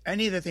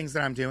any of the things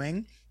that I'm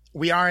doing.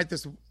 We are at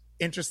this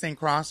interesting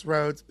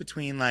crossroads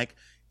between,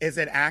 is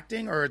it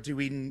acting or do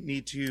we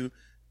need to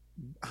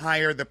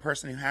hire the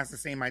person who has the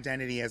same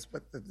identity as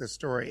what the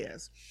story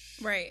is?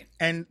 Right.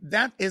 And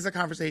that is a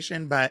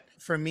conversation, but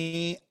for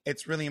me,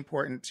 it's really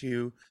important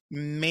to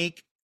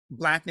make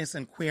Blackness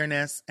and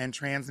queerness and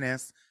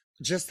transness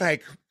just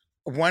like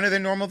one of the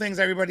normal things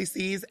everybody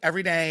sees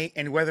every day,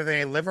 and whether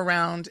they live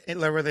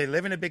whether they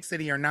live in a big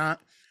city or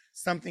not,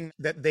 something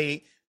that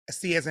they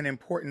see as an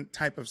important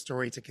type of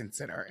story to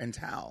consider and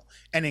tell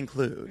and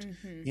include,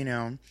 you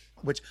know,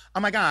 which, oh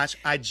my gosh,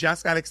 I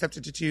just got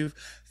accepted to 2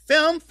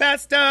 film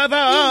festivals.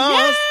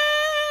 Yes!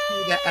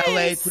 The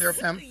LA Queer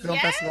Film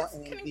Festival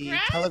and the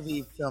Tel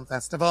Aviv Film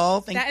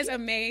Festival. That is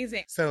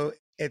amazing. So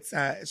it's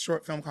a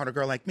short film called A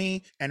Girl Like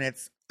Me, and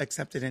it's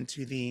accepted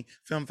into the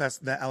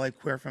the LA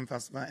Queer Film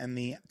Festival and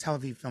the Tel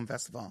Aviv Film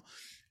Festival.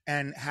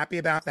 And happy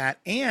about that.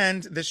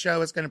 And the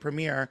show is going to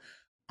premiere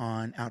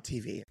on Out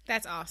TV.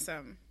 That's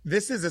awesome.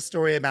 This is a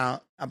story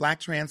about a Black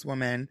trans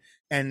woman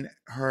and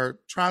her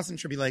trials and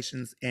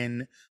tribulations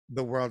in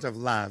the world of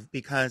love,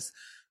 because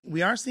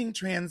we are seeing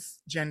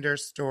transgender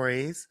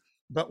stories,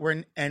 but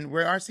we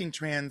are seeing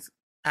trans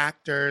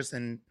actors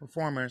and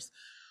performers,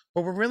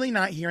 but we're really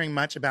not hearing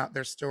much about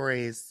their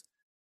stories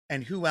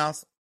and who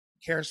else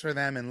cares for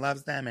them and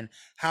loves them and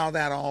how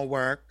that all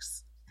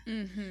works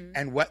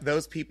and what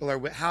those people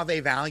are, how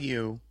they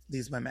value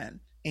these women.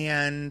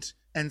 And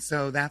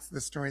so that's the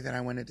story that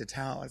I wanted to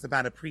tell. It's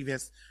about a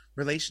previous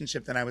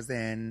relationship that I was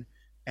in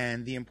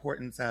and the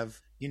importance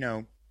of, you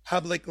know,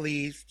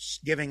 publicly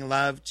giving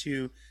love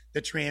to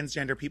the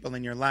transgender people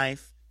in your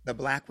life, the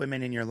Black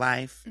women in your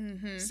life,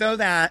 so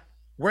that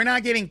we're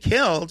not getting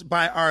killed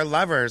by our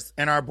lovers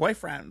and our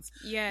boyfriends.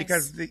 Yes.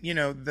 Because,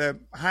 the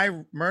high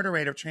murder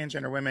rate of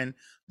transgender women,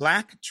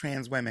 Black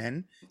trans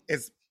women,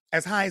 is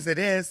as high as it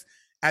is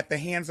at the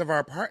hands of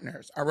our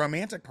partners, our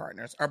romantic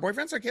partners. Our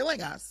boyfriends are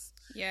killing us.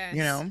 Yes.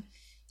 You know?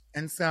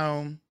 And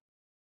so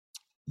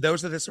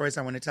those are the stories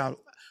I want to tell,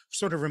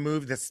 sort of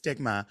remove the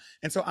stigma.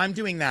 And so I'm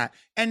doing that.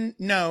 And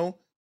no,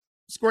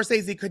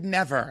 Scorsese could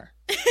never.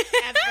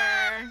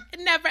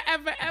 Never,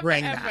 ever,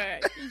 Bring ever.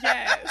 that.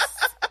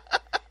 Yes.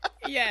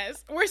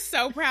 Yes, we're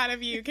so proud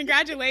of you.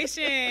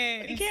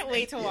 Congratulations. I can't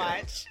wait to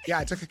watch. Yeah,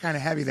 I took it kind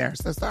of heavy there.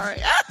 So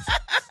sorry.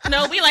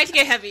 No, we like to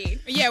get heavy.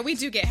 Yeah, we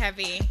do get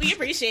heavy. We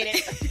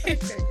appreciate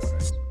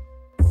it.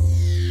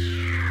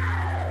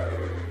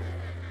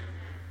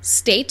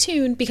 Stay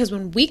tuned because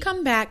when we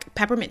come back,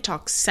 Peppermint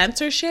talks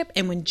censorship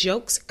and when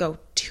jokes go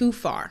too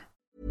far.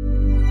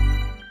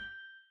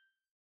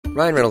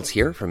 Ryan Reynolds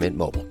here from Mint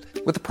Mobile.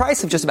 With the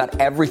price of just about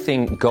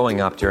everything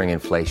going up during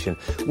inflation,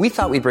 we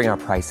thought we'd bring our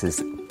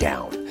prices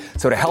down.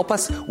 So to help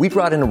us, we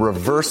brought in a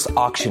reverse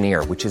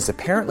auctioneer, which is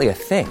apparently a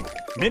thing.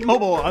 Mint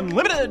Mobile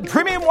Unlimited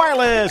Premium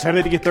Wireless. How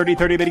to get 30,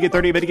 30, bit to get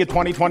 30, bit to get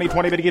 20, 20,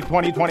 20, bit to get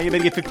 20, 20, bit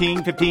to get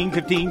 15, 15,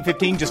 15,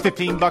 15, just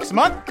 $15 a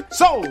month?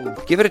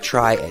 Sold! Give it a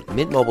try at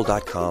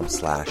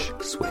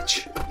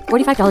mintmobile.com/switch.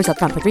 $45 up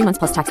front for 3 months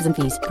plus taxes and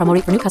fees. Promo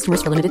rate for new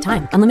customers for limited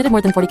time. Unlimited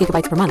more than 40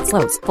 gigabytes per month.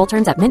 Slows full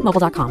terms at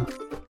mintmobile.com.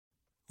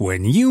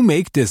 When you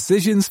make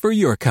decisions for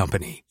your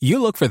company,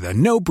 you look for the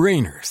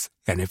no-brainers.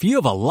 And if you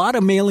have a lot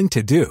of mailing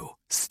to do,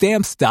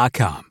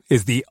 Stamps.com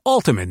is the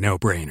ultimate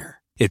no-brainer.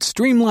 It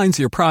streamlines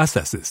your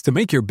processes to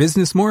make your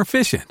business more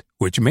efficient,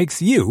 which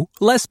makes you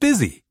less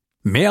busy.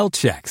 Mail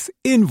checks,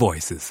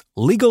 invoices,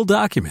 legal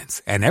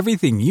documents, and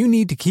everything you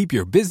need to keep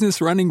your business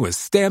running with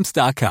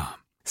Stamps.com.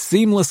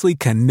 Seamlessly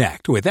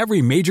connect with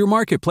every major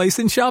marketplace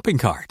and shopping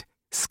cart.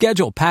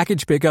 Schedule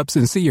package pickups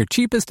and see your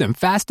cheapest and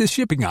fastest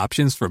shipping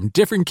options from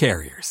different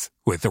carriers,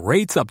 with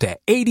rates up to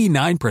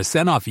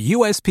 89% off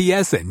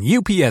USPS and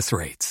UPS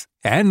rates.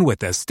 And with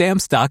the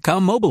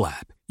Stamps.com mobile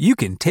app, you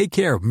can take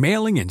care of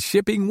mailing and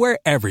shipping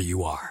wherever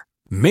you are.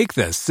 Make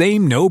the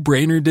same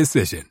no-brainer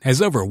decision as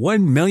over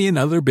 1 million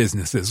other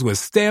businesses with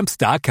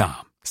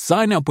Stamps.com.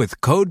 Sign up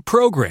with code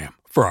PROGRAM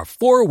for a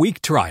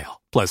 4-week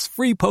trial, plus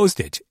free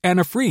postage and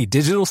a free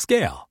digital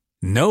scale.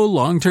 No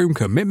long-term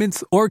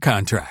commitments or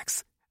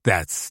contracts.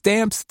 That's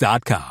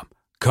Stamps.com.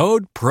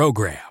 Code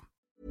PROGRAM.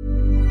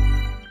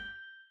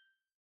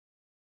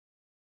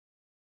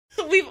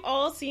 We've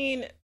all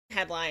seen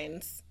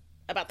headlines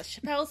about the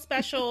Chappelle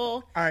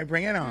special. All right,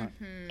 bring it on.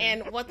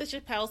 And what the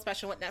Chappelle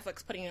special, what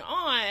Netflix putting it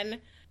on,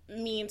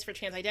 means for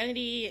trans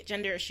identity,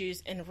 gender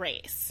issues, and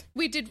race.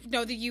 We did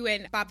know that you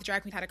and Bob the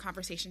Drag Queen had a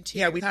conversation too.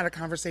 Yeah, we had a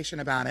conversation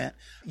about it.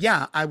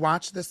 Yeah, I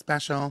watched the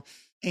special.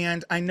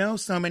 And I know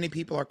so many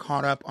people are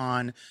caught up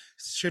on,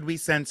 should we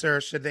censor?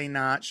 Should they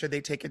not? Should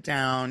they take it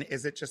down?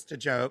 Is it just a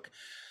joke?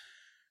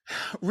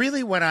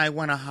 Really, what I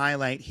want to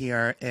highlight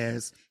here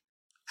is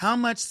how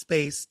much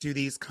space do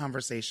these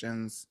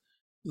conversations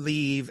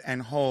leave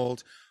and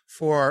hold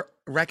for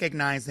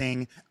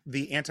recognizing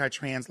the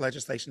anti-trans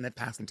legislation that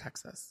passed in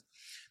Texas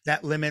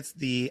that limits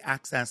the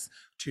access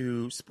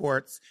to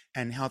sports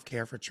and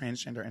healthcare for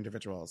transgender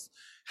individuals?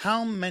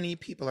 How many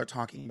people are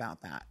talking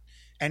about that?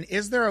 And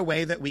is there a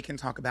way that we can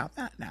talk about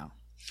that now?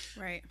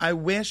 Right. I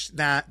wish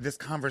that this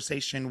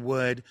conversation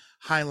would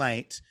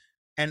highlight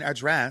and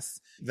address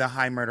the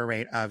high murder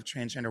rate of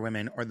transgender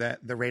women or the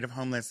rate of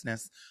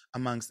homelessness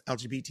amongst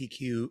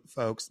LGBTQ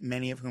folks,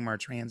 many of whom are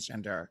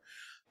transgender.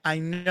 I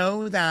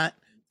know that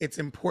it's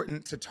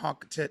important to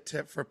talk to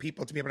for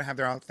people to be able to have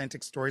their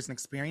authentic stories and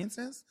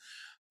experiences,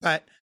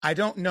 but I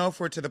don't know if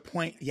we're to the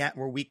point yet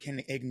where we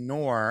can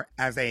ignore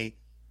as a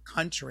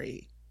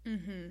country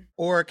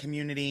or a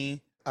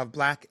community of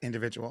Black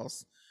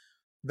individuals,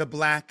 the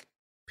Black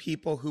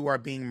people who are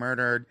being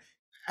murdered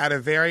at a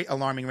very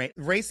alarming rate.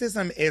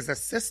 Racism is a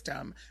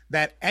system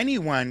that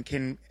anyone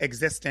can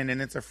exist in,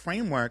 and it's a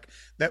framework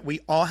that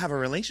we all have a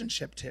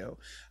relationship to.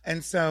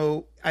 And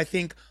so I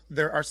think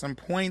there are some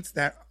points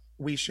that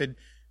we should,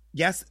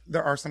 yes,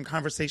 there are some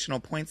conversational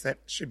points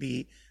that should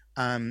be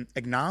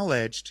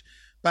acknowledged,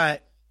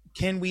 but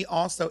can we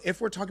also,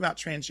 if we're talking about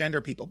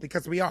transgender people,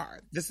 because we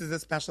are, this is a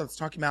special that's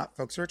talking about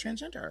folks who are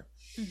transgender.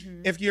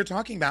 If you're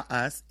talking about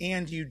us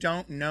and you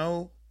don't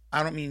know,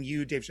 I don't mean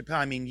you, Dave Chappelle,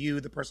 I mean you,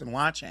 the person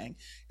watching.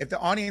 If the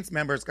audience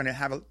member is going to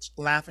have a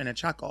laugh and a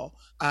chuckle,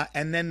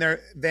 and then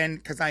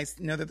because I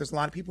know that there's a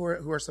lot of people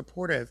who are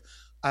supportive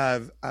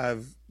of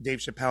Dave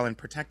Chappelle and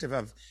protective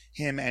of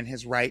him and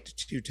his right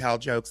to tell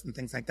jokes and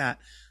things like that.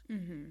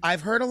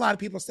 I've heard a lot of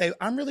people say,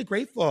 I'm really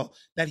grateful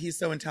that he's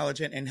so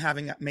intelligent and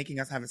making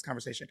us have this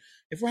conversation.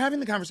 If we're having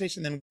the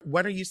conversation, then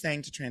what are you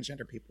saying to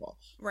transgender people?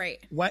 Right.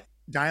 What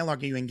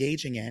dialogue are you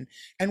engaging in?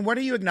 And what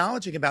are you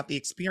acknowledging about the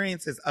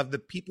experiences of the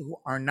people who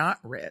are not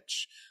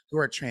rich, who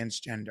are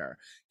transgender?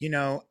 You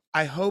know,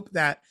 I hope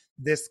that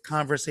this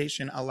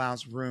conversation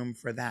allows room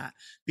for that,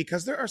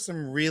 because there are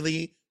some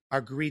really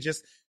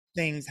egregious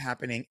things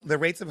happening. The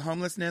rates of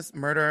homelessness,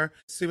 murder,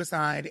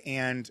 suicide,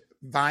 and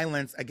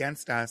violence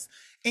against us,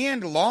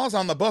 and laws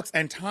on the books,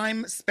 and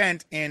time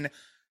spent in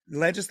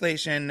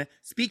legislation,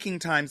 speaking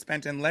time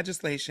spent in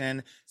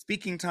legislation,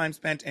 speaking time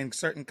spent in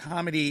certain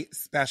comedy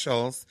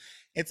specials.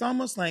 It's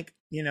almost like,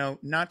 you know,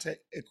 not to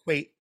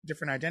equate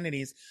different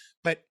identities,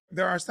 but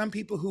there are some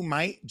people who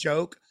might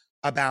joke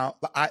about,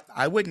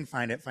 I wouldn't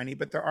find it funny,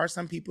 but there are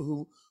some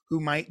people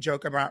who might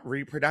joke about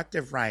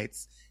reproductive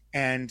rights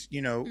and,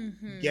 you know,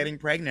 getting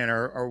pregnant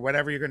or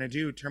whatever you're going to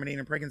do, terminating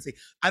a pregnancy.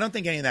 I don't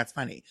think any of that's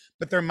funny,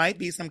 but there might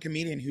be some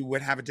comedian who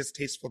would have a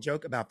distasteful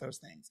joke about those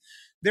things.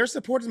 Their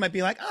supporters might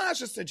be like, it's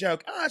just a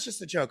joke. It's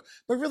just a joke.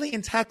 But really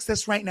in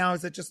Texas right now,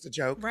 is it just a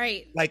joke?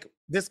 Right. Like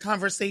this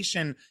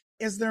conversation,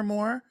 is there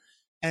more?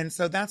 And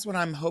so that's what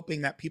I'm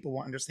hoping that people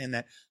will understand,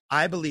 that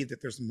I believe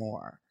that there's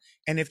more.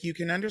 And if you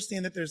can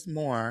understand that there's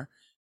more,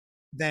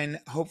 then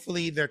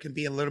hopefully there can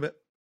be a little bit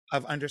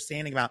of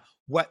understanding about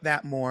what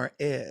that more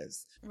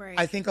is. Right.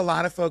 I think a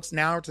lot of folks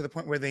now are to the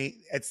point where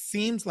it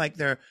seems like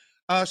they're,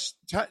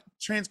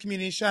 trans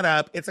community, shut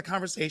up. It's a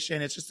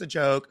conversation. It's just a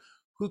joke.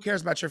 Who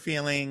cares about your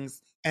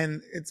feelings?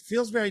 And it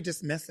feels very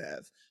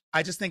dismissive.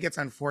 I just think it's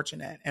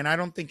unfortunate. And I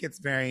don't think it's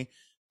very,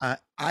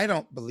 I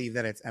don't believe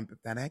that it's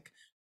empathetic.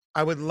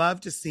 I would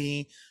love to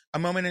see a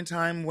moment in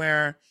time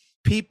where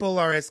people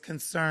are as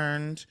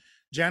concerned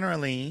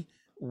generally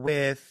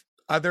with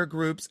other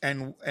groups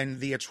and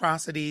the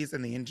atrocities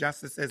and the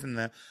injustices and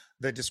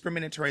the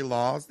discriminatory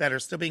laws that are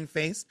still being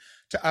faced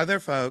to other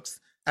folks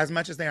as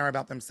much as they are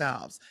about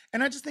themselves.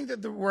 And I just think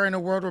that we're in a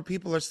world where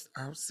people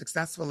are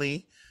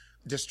successfully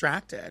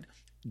distracted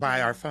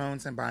by our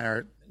phones and by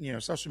our, you know,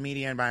 social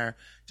media and by our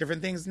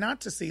different things,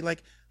 not to see,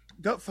 like,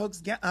 go folks,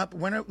 get up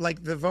when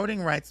like the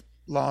voting rights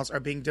laws are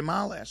being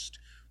demolished,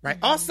 right?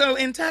 Also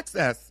in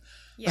Texas.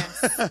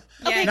 Yes.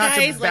 Okay, Not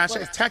guys, to bash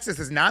it. Texas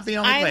is not the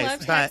only I place.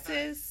 love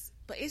Texas,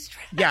 but it's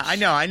trash. Yeah, I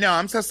know.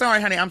 I'm so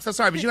sorry, honey. I'm so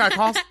sorry, but you gotta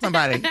call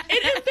somebody.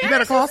 You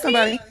gotta call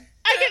somebody.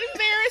 I get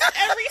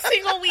embarrassed every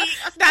single week.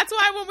 That's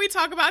why when we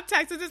talk about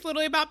Texas, it's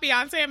literally about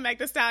Beyonce and Meg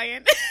Thee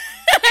Stallion.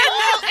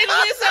 Well, and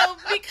Lizzo,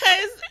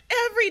 because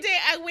every day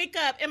I wake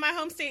up in my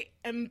home state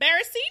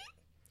embarrassed.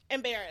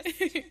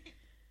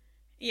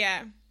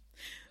 Yeah.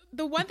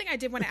 The one thing I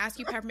did want to ask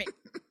you, Peppermint,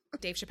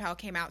 Dave Chappelle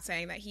came out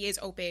saying that he is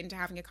open to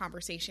having a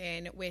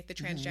conversation with the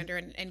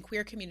transgender and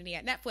queer community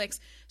at Netflix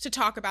to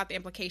talk about the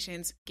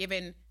implications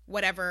given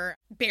whatever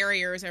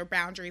barriers or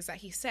boundaries that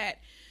he set.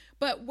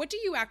 But what do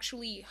you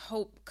actually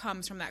hope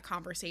comes from that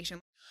conversation?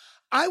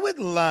 I would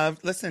love,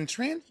 listen,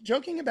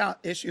 joking about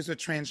issues with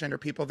transgender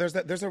people. There's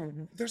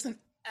an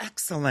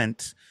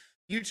excellent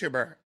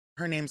YouTuber.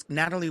 Her name's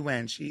Natalie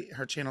Wynn.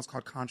 Her channel's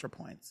called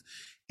ContraPoints,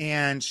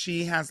 and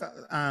she has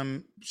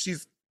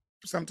she's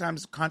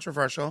sometimes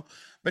controversial,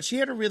 but she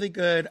had a really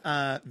good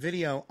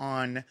video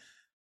on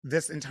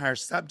this entire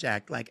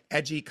subject, like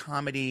edgy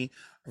comedy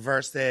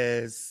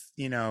versus,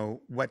 you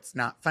know, what's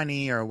not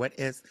funny or what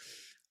is.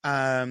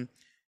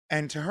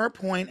 And to her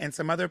point, and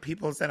some other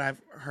people's that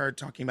I've heard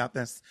talking about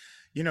this,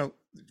 you know,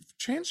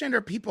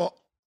 transgender people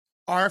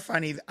are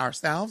funny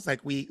ourselves. Like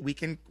we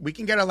can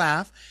get a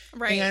laugh,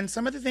 right? And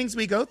some of the things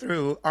we go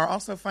through are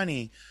also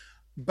funny.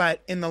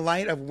 But in the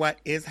light of what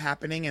is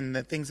happening and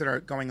the things that are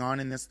going on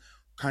in this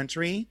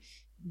country,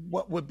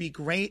 what would be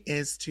great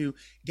is to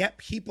get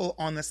people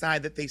on the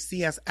side that they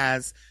see us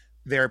as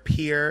their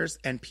peers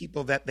and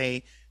people that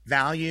they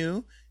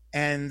value,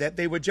 and that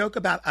they would joke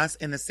about us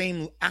in the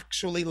same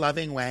actually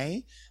loving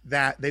way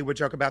that they would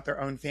joke about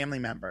their own family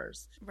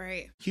members.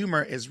 Right.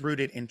 Humor is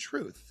rooted in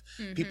truth.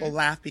 People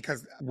laugh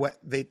because what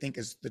they think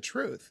is the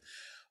truth.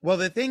 Well,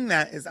 the thing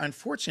that is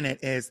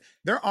unfortunate is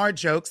there are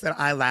jokes that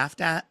I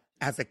laughed at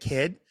as a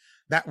kid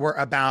that were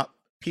about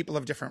people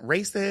of different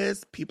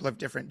races, people of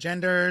different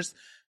genders,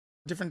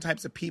 different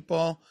types of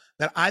people,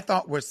 that I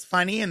thought was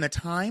funny in the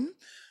time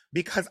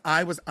because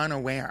I was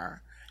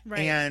unaware. Right.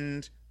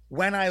 And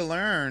when I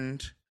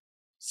learned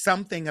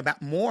something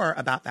more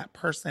about that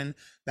person,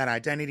 that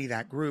identity,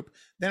 that group,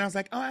 then I was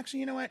like, oh, actually,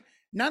 you know what?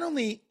 Not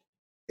only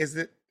is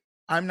it,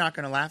 I'm not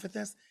going to laugh at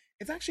this,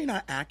 it's actually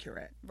not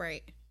accurate.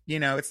 Right. You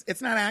know,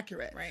 it's not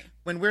accurate. Right.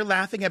 When we're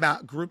laughing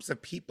about groups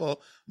of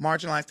people,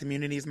 marginalized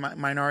communities,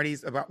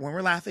 minorities, when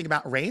we're laughing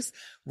about race,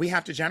 we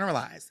have to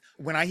generalize.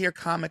 When I hear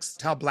comics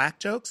tell Black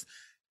jokes,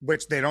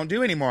 which they don't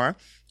do anymore,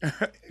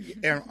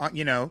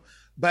 you know,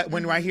 but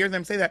when I hear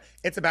them say that,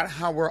 it's about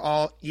how we're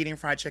all eating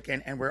fried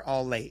chicken and we're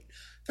all late.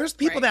 There's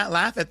people that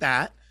laugh at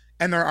that,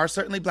 and there are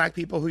certainly Black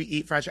people who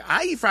eat fried chicken.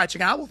 I eat fried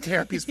chicken. I will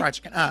tear a piece of fried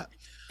chicken up.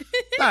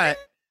 But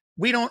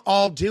we don't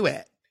all do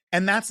it.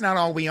 And that's not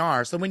all we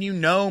are. So when you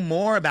know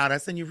more about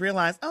us and you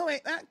realize, oh,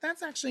 wait,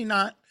 that's actually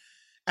not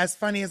as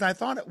funny as I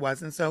thought it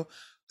was. And so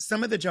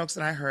some of the jokes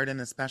that I heard in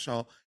the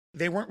special,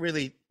 they weren't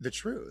really the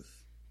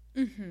truth.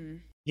 Mm-hmm.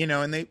 You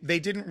know, and they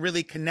didn't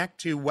really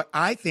connect to what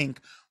I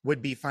think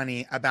would be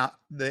funny about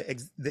the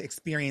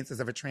experiences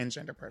of a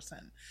transgender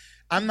person.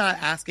 I'm not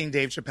asking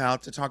Dave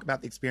Chappelle to talk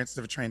about the experiences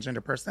of a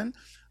transgender person.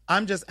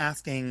 I'm just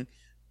asking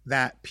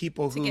that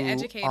people who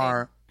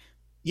are,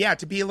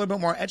 to be a little bit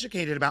more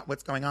educated about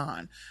what's going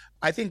on.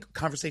 I think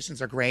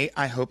conversations are great.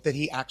 I hope that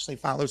he actually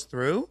follows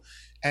through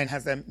and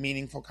has a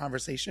meaningful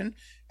conversation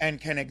and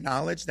can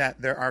acknowledge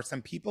that there are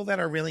some people that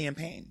are really in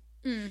pain.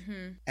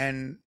 Mm-hmm.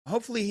 And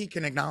hopefully he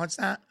can acknowledge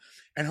that,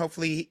 and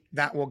hopefully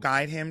that will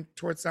guide him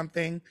towards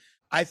something.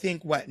 I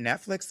think what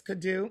Netflix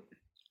could do,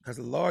 because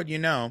Lord, you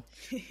know,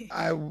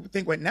 I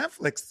think what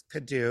Netflix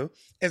could do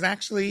is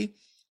actually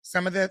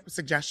some of the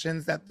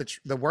suggestions that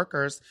the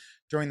workers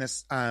during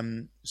this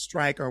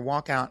strike or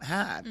walkout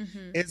had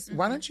is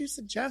why don't you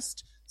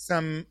suggest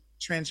some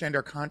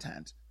transgender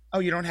content? Oh,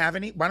 you don't have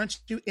any? Why don't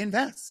you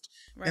invest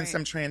in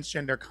some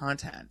transgender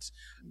content?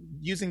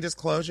 Using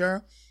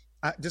Disclosure.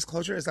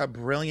 Disclosure is a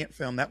brilliant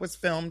film that was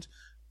filmed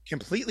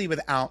completely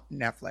without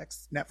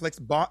Netflix.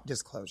 Netflix bought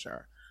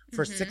Disclosure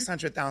for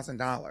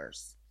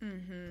 $600,000.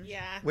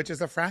 Yeah. Which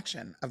is a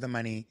fraction of the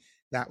money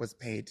that was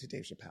paid to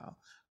Dave Chappelle.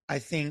 I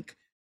think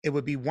it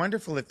would be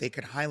wonderful if they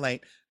could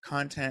highlight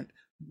content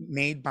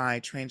made by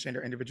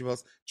transgender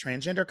individuals,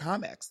 transgender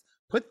comics.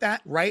 Put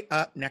that right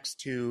up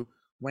next to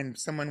when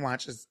someone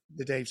watches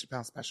the Dave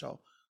Chappelle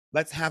special.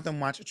 Let's have them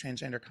watch a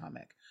transgender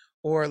comic,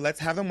 or let's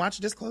have them watch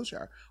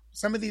Disclosure.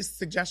 Some of these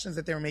suggestions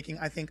that they were making,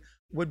 I think,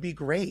 would be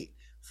great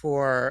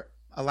for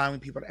allowing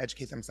people to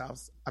educate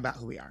themselves about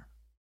who we are.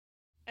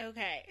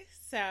 Okay,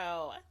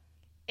 so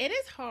it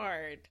is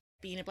hard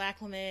being a Black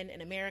woman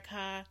in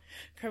America.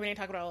 Kirby and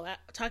I talk about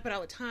it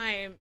all the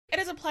time. It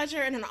is a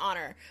pleasure and an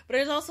honor, but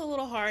it is also a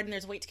little hard, and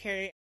there's weight to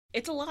carry.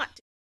 It's a lot.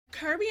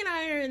 Kirby and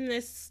I are in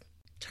this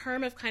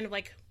term of kind of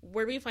like,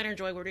 where do we find our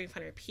joy? Where do we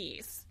find our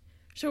peace?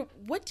 So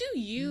what do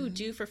you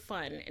do for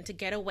fun and to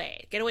get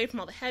away from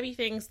all the heavy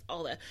things,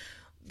 all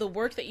the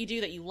work that you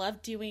do that you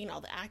love doing,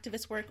 all the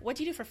activist work? What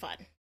do you do for fun?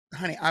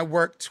 Honey, I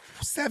work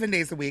 7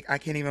 days a week. I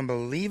can't even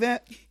believe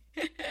it.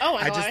 Oh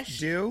my gosh. I just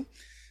do.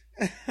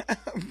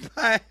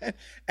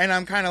 And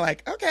I'm kind of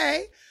like,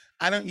 okay.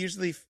 I don't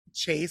usually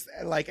chase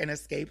like an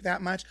escape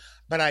that much,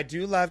 but I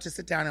do love to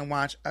sit down and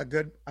watch a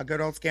good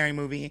old scary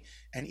movie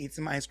and eat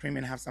some ice cream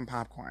and have some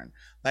popcorn.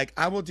 Like,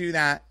 I will do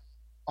that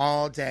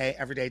all day,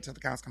 every day till the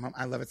cows come home.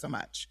 I love it so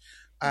much.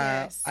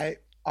 Yes. I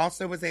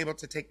also was able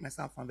to take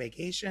myself on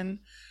vacation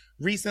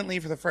recently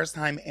for the first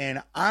time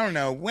in I don't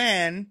know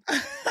when.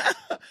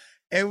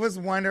 It was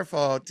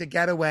wonderful to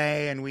get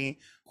away, and we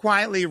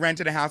quietly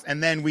rented a house,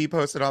 and then we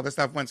posted all the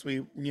stuff once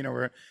we,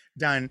 were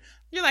done.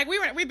 You're like,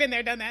 we've been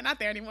there, done that, not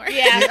there anymore.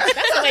 Yeah,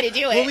 that's the way to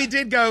do it. Well, we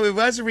did go. It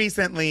was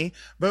recently,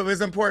 but it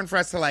was important for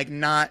us to like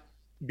not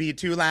be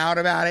too loud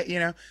about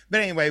it,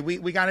 But anyway,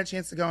 we got a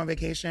chance to go on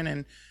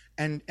vacation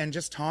and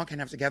just talk and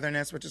have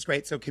togetherness, which is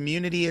great. So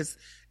community is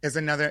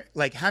another,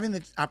 like, having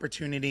the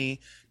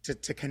opportunity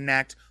to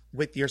connect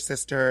with your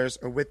sisters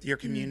or with your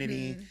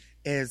community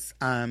is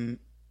I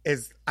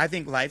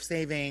think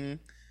life-saving.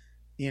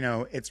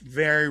 It's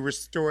very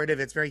restorative.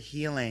 It's very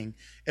healing.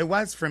 It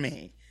was for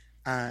me.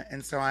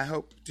 And so I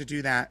hope to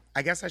do that.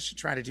 I guess I should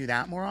try to do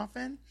that more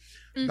often.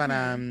 But,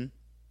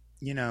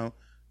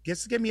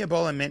 just give me a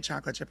bowl of mint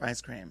chocolate chip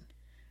ice cream.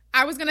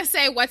 I was going to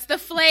say, what's the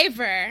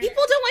flavor?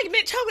 People don't like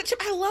mint chocolate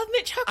chip. I love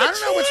mint chocolate chip. I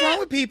don't know what's wrong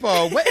with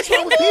people. What is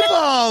wrong with people?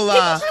 People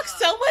talk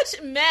so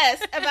much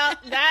mess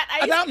about that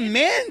ice about cream.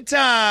 Mint.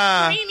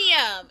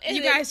 Premium.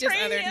 You guys just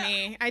othered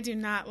me. I do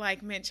not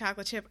like mint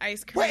chocolate chip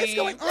ice cream. What is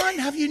going on?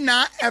 Have you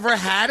not ever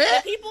had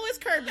it? The people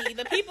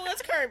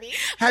is Kirby.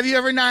 Have you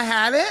ever not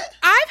had it?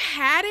 I've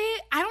had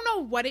it. I don't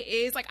know what it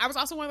is. Like, I was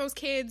also one of those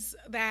kids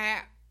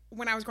that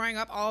when I was growing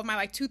up, all of my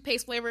like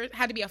toothpaste flavors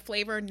had to be a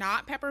flavor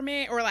not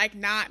peppermint or like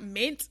not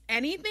mint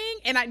anything.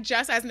 And I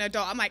just as an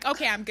adult, I'm like,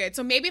 okay, I'm good.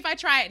 So maybe if I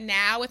try it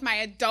now with my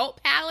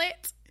adult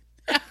palate,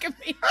 I could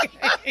be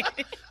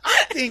good.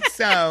 I think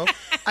so.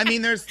 I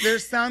mean,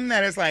 there's some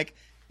that is like,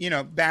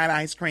 bad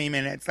ice cream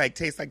and it's like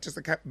tastes like just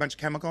a bunch of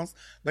chemicals.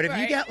 But if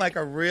you get like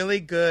a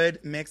really good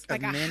mix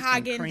like of mint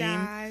and cream,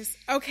 Dazs.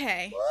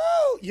 Okay.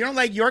 Woo, you don't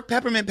like York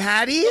peppermint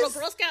patties? Little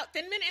Girl Scout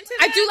Thin Mint into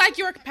that? I do like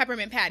York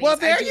peppermint patties. Well,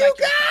 there you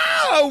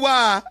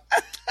go.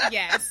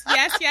 Yes.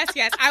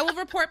 I will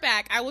report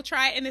back. I will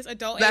try it in this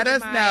adult age Let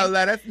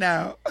us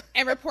know.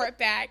 And report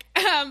back.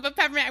 But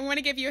Peppermint, I want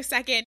to give you a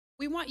second.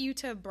 We want you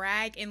to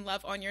brag and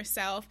love on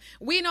yourself.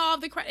 We know all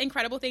the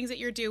incredible things that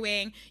you're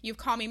doing. You've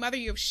Call Me Mother,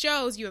 you have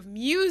shows, you have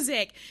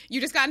music.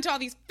 You just got into all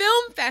these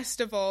film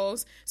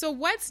festivals. So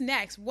what's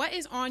next? What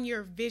is on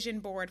your vision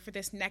board for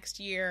this next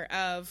year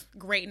of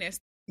greatness?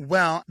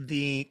 Well,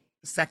 the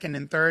second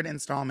and third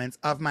installments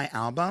of my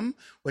album,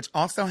 which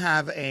also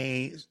have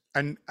a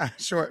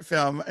short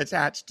film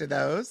attached to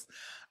those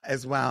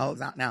as well,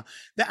 is out now.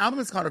 The album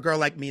is called A Girl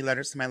Like Me,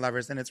 Letters to My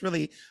Lovers, and it's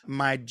really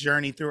my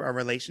journey through a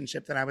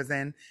relationship that I was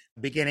in,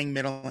 beginning,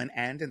 middle, and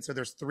end. And so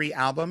there's 3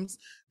 albums.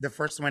 The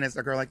first one is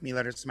A Girl Like Me,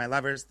 Letters to My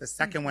Lovers. The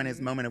second one is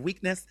Moment of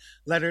Weakness,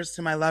 Letters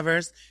to My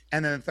Lovers.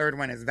 And then the third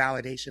one is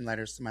Validation,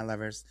 Letters to My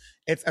Lovers.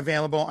 It's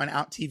available on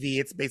Out TV.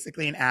 It's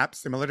basically an app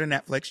similar to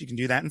Netflix. You can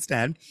do that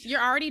instead.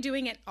 You're already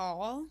doing it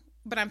all,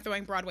 but I'm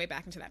throwing Broadway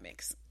back into that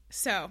mix.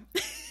 So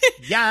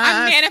yes,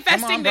 I'm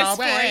manifesting this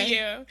Broadway. for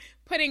you.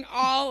 Putting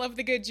all of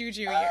the good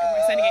juju here.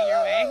 We're sending it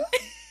your way.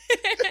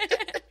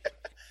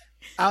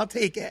 I'll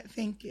take it.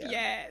 Thank you.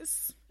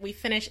 Yes. We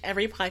finish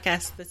every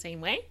podcast the same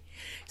way.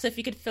 So if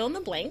you could fill in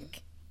the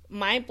blank,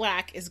 my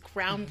black is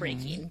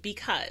groundbreaking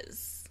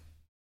because...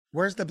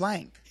 Where's the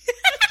blank?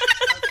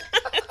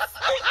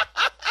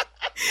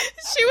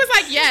 She was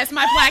like, yes,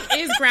 my black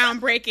is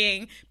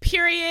groundbreaking.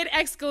 Period,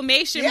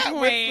 exclamation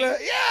point,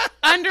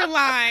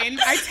 underlined,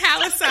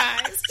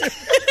 italicized.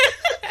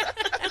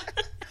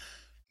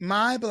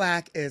 My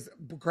black is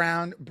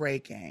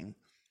groundbreaking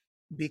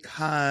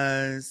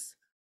Because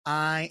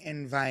I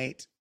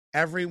invite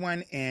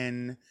everyone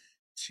in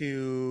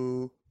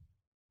to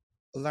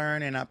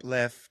learn and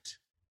uplift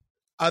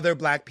other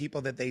Black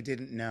people that they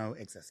didn't know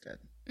existed.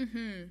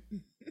 Mm-hmm.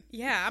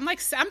 Yeah,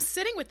 I'm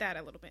sitting with that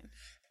a little bit.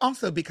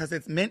 Also because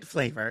it's mint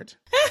flavored.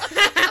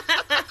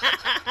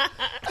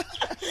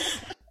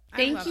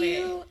 Thank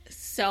you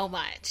so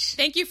much.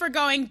 Thank you for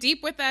going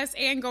deep with us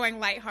and going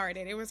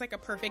lighthearted. It was like a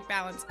perfect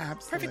balance,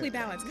 Absolutely. perfectly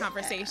balanced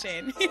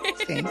conversation.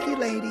 Thank you,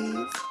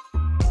 ladies.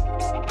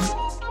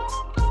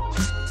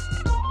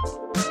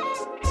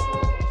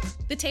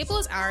 The Table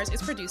is Ours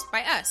is produced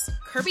by us,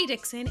 Kirby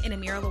Dixon and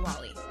Amira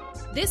Lawali.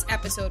 This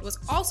episode was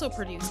also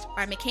produced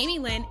by McKamey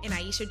Lynn and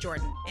Aisha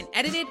Jordan and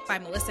edited by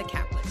Melissa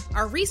Kaplan.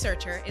 Our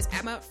researcher is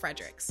Emma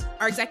Fredericks.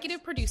 Our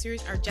executive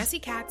producers are Jesse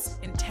Katz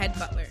and Ted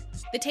Butler.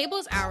 The Table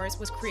is Ours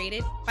was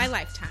created by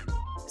Lifetime.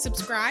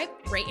 Subscribe,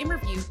 rate, and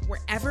review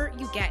wherever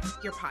you get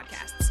your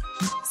podcasts.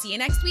 See you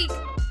next week.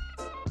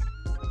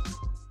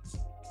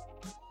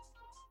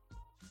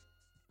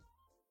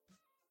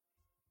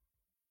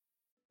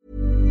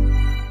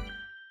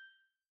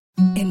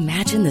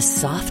 Imagine the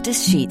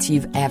softest sheets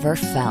you've ever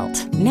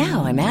felt.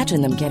 Now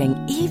imagine them getting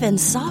even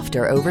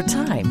softer over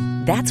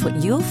time. That's what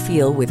you'll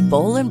feel with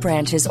Boll &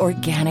 Branch's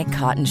organic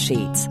cotton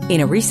sheets.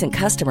 In a recent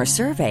customer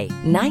survey,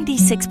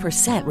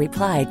 96%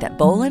 replied that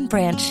Boll &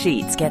 Branch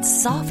sheets get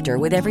softer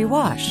with every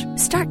wash.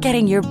 Start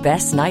getting your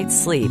best night's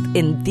sleep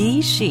in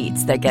these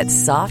sheets that get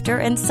softer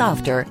and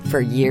softer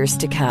for years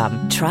to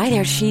come. Try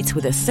their sheets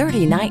with a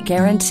 30-night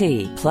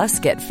guarantee. Plus,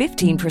 get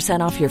 15%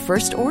 off your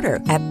first order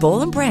at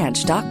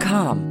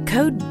bollandbranch.com.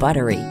 Code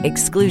BUTTERY.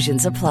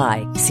 Exclusions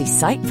apply. See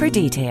site for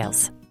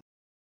details.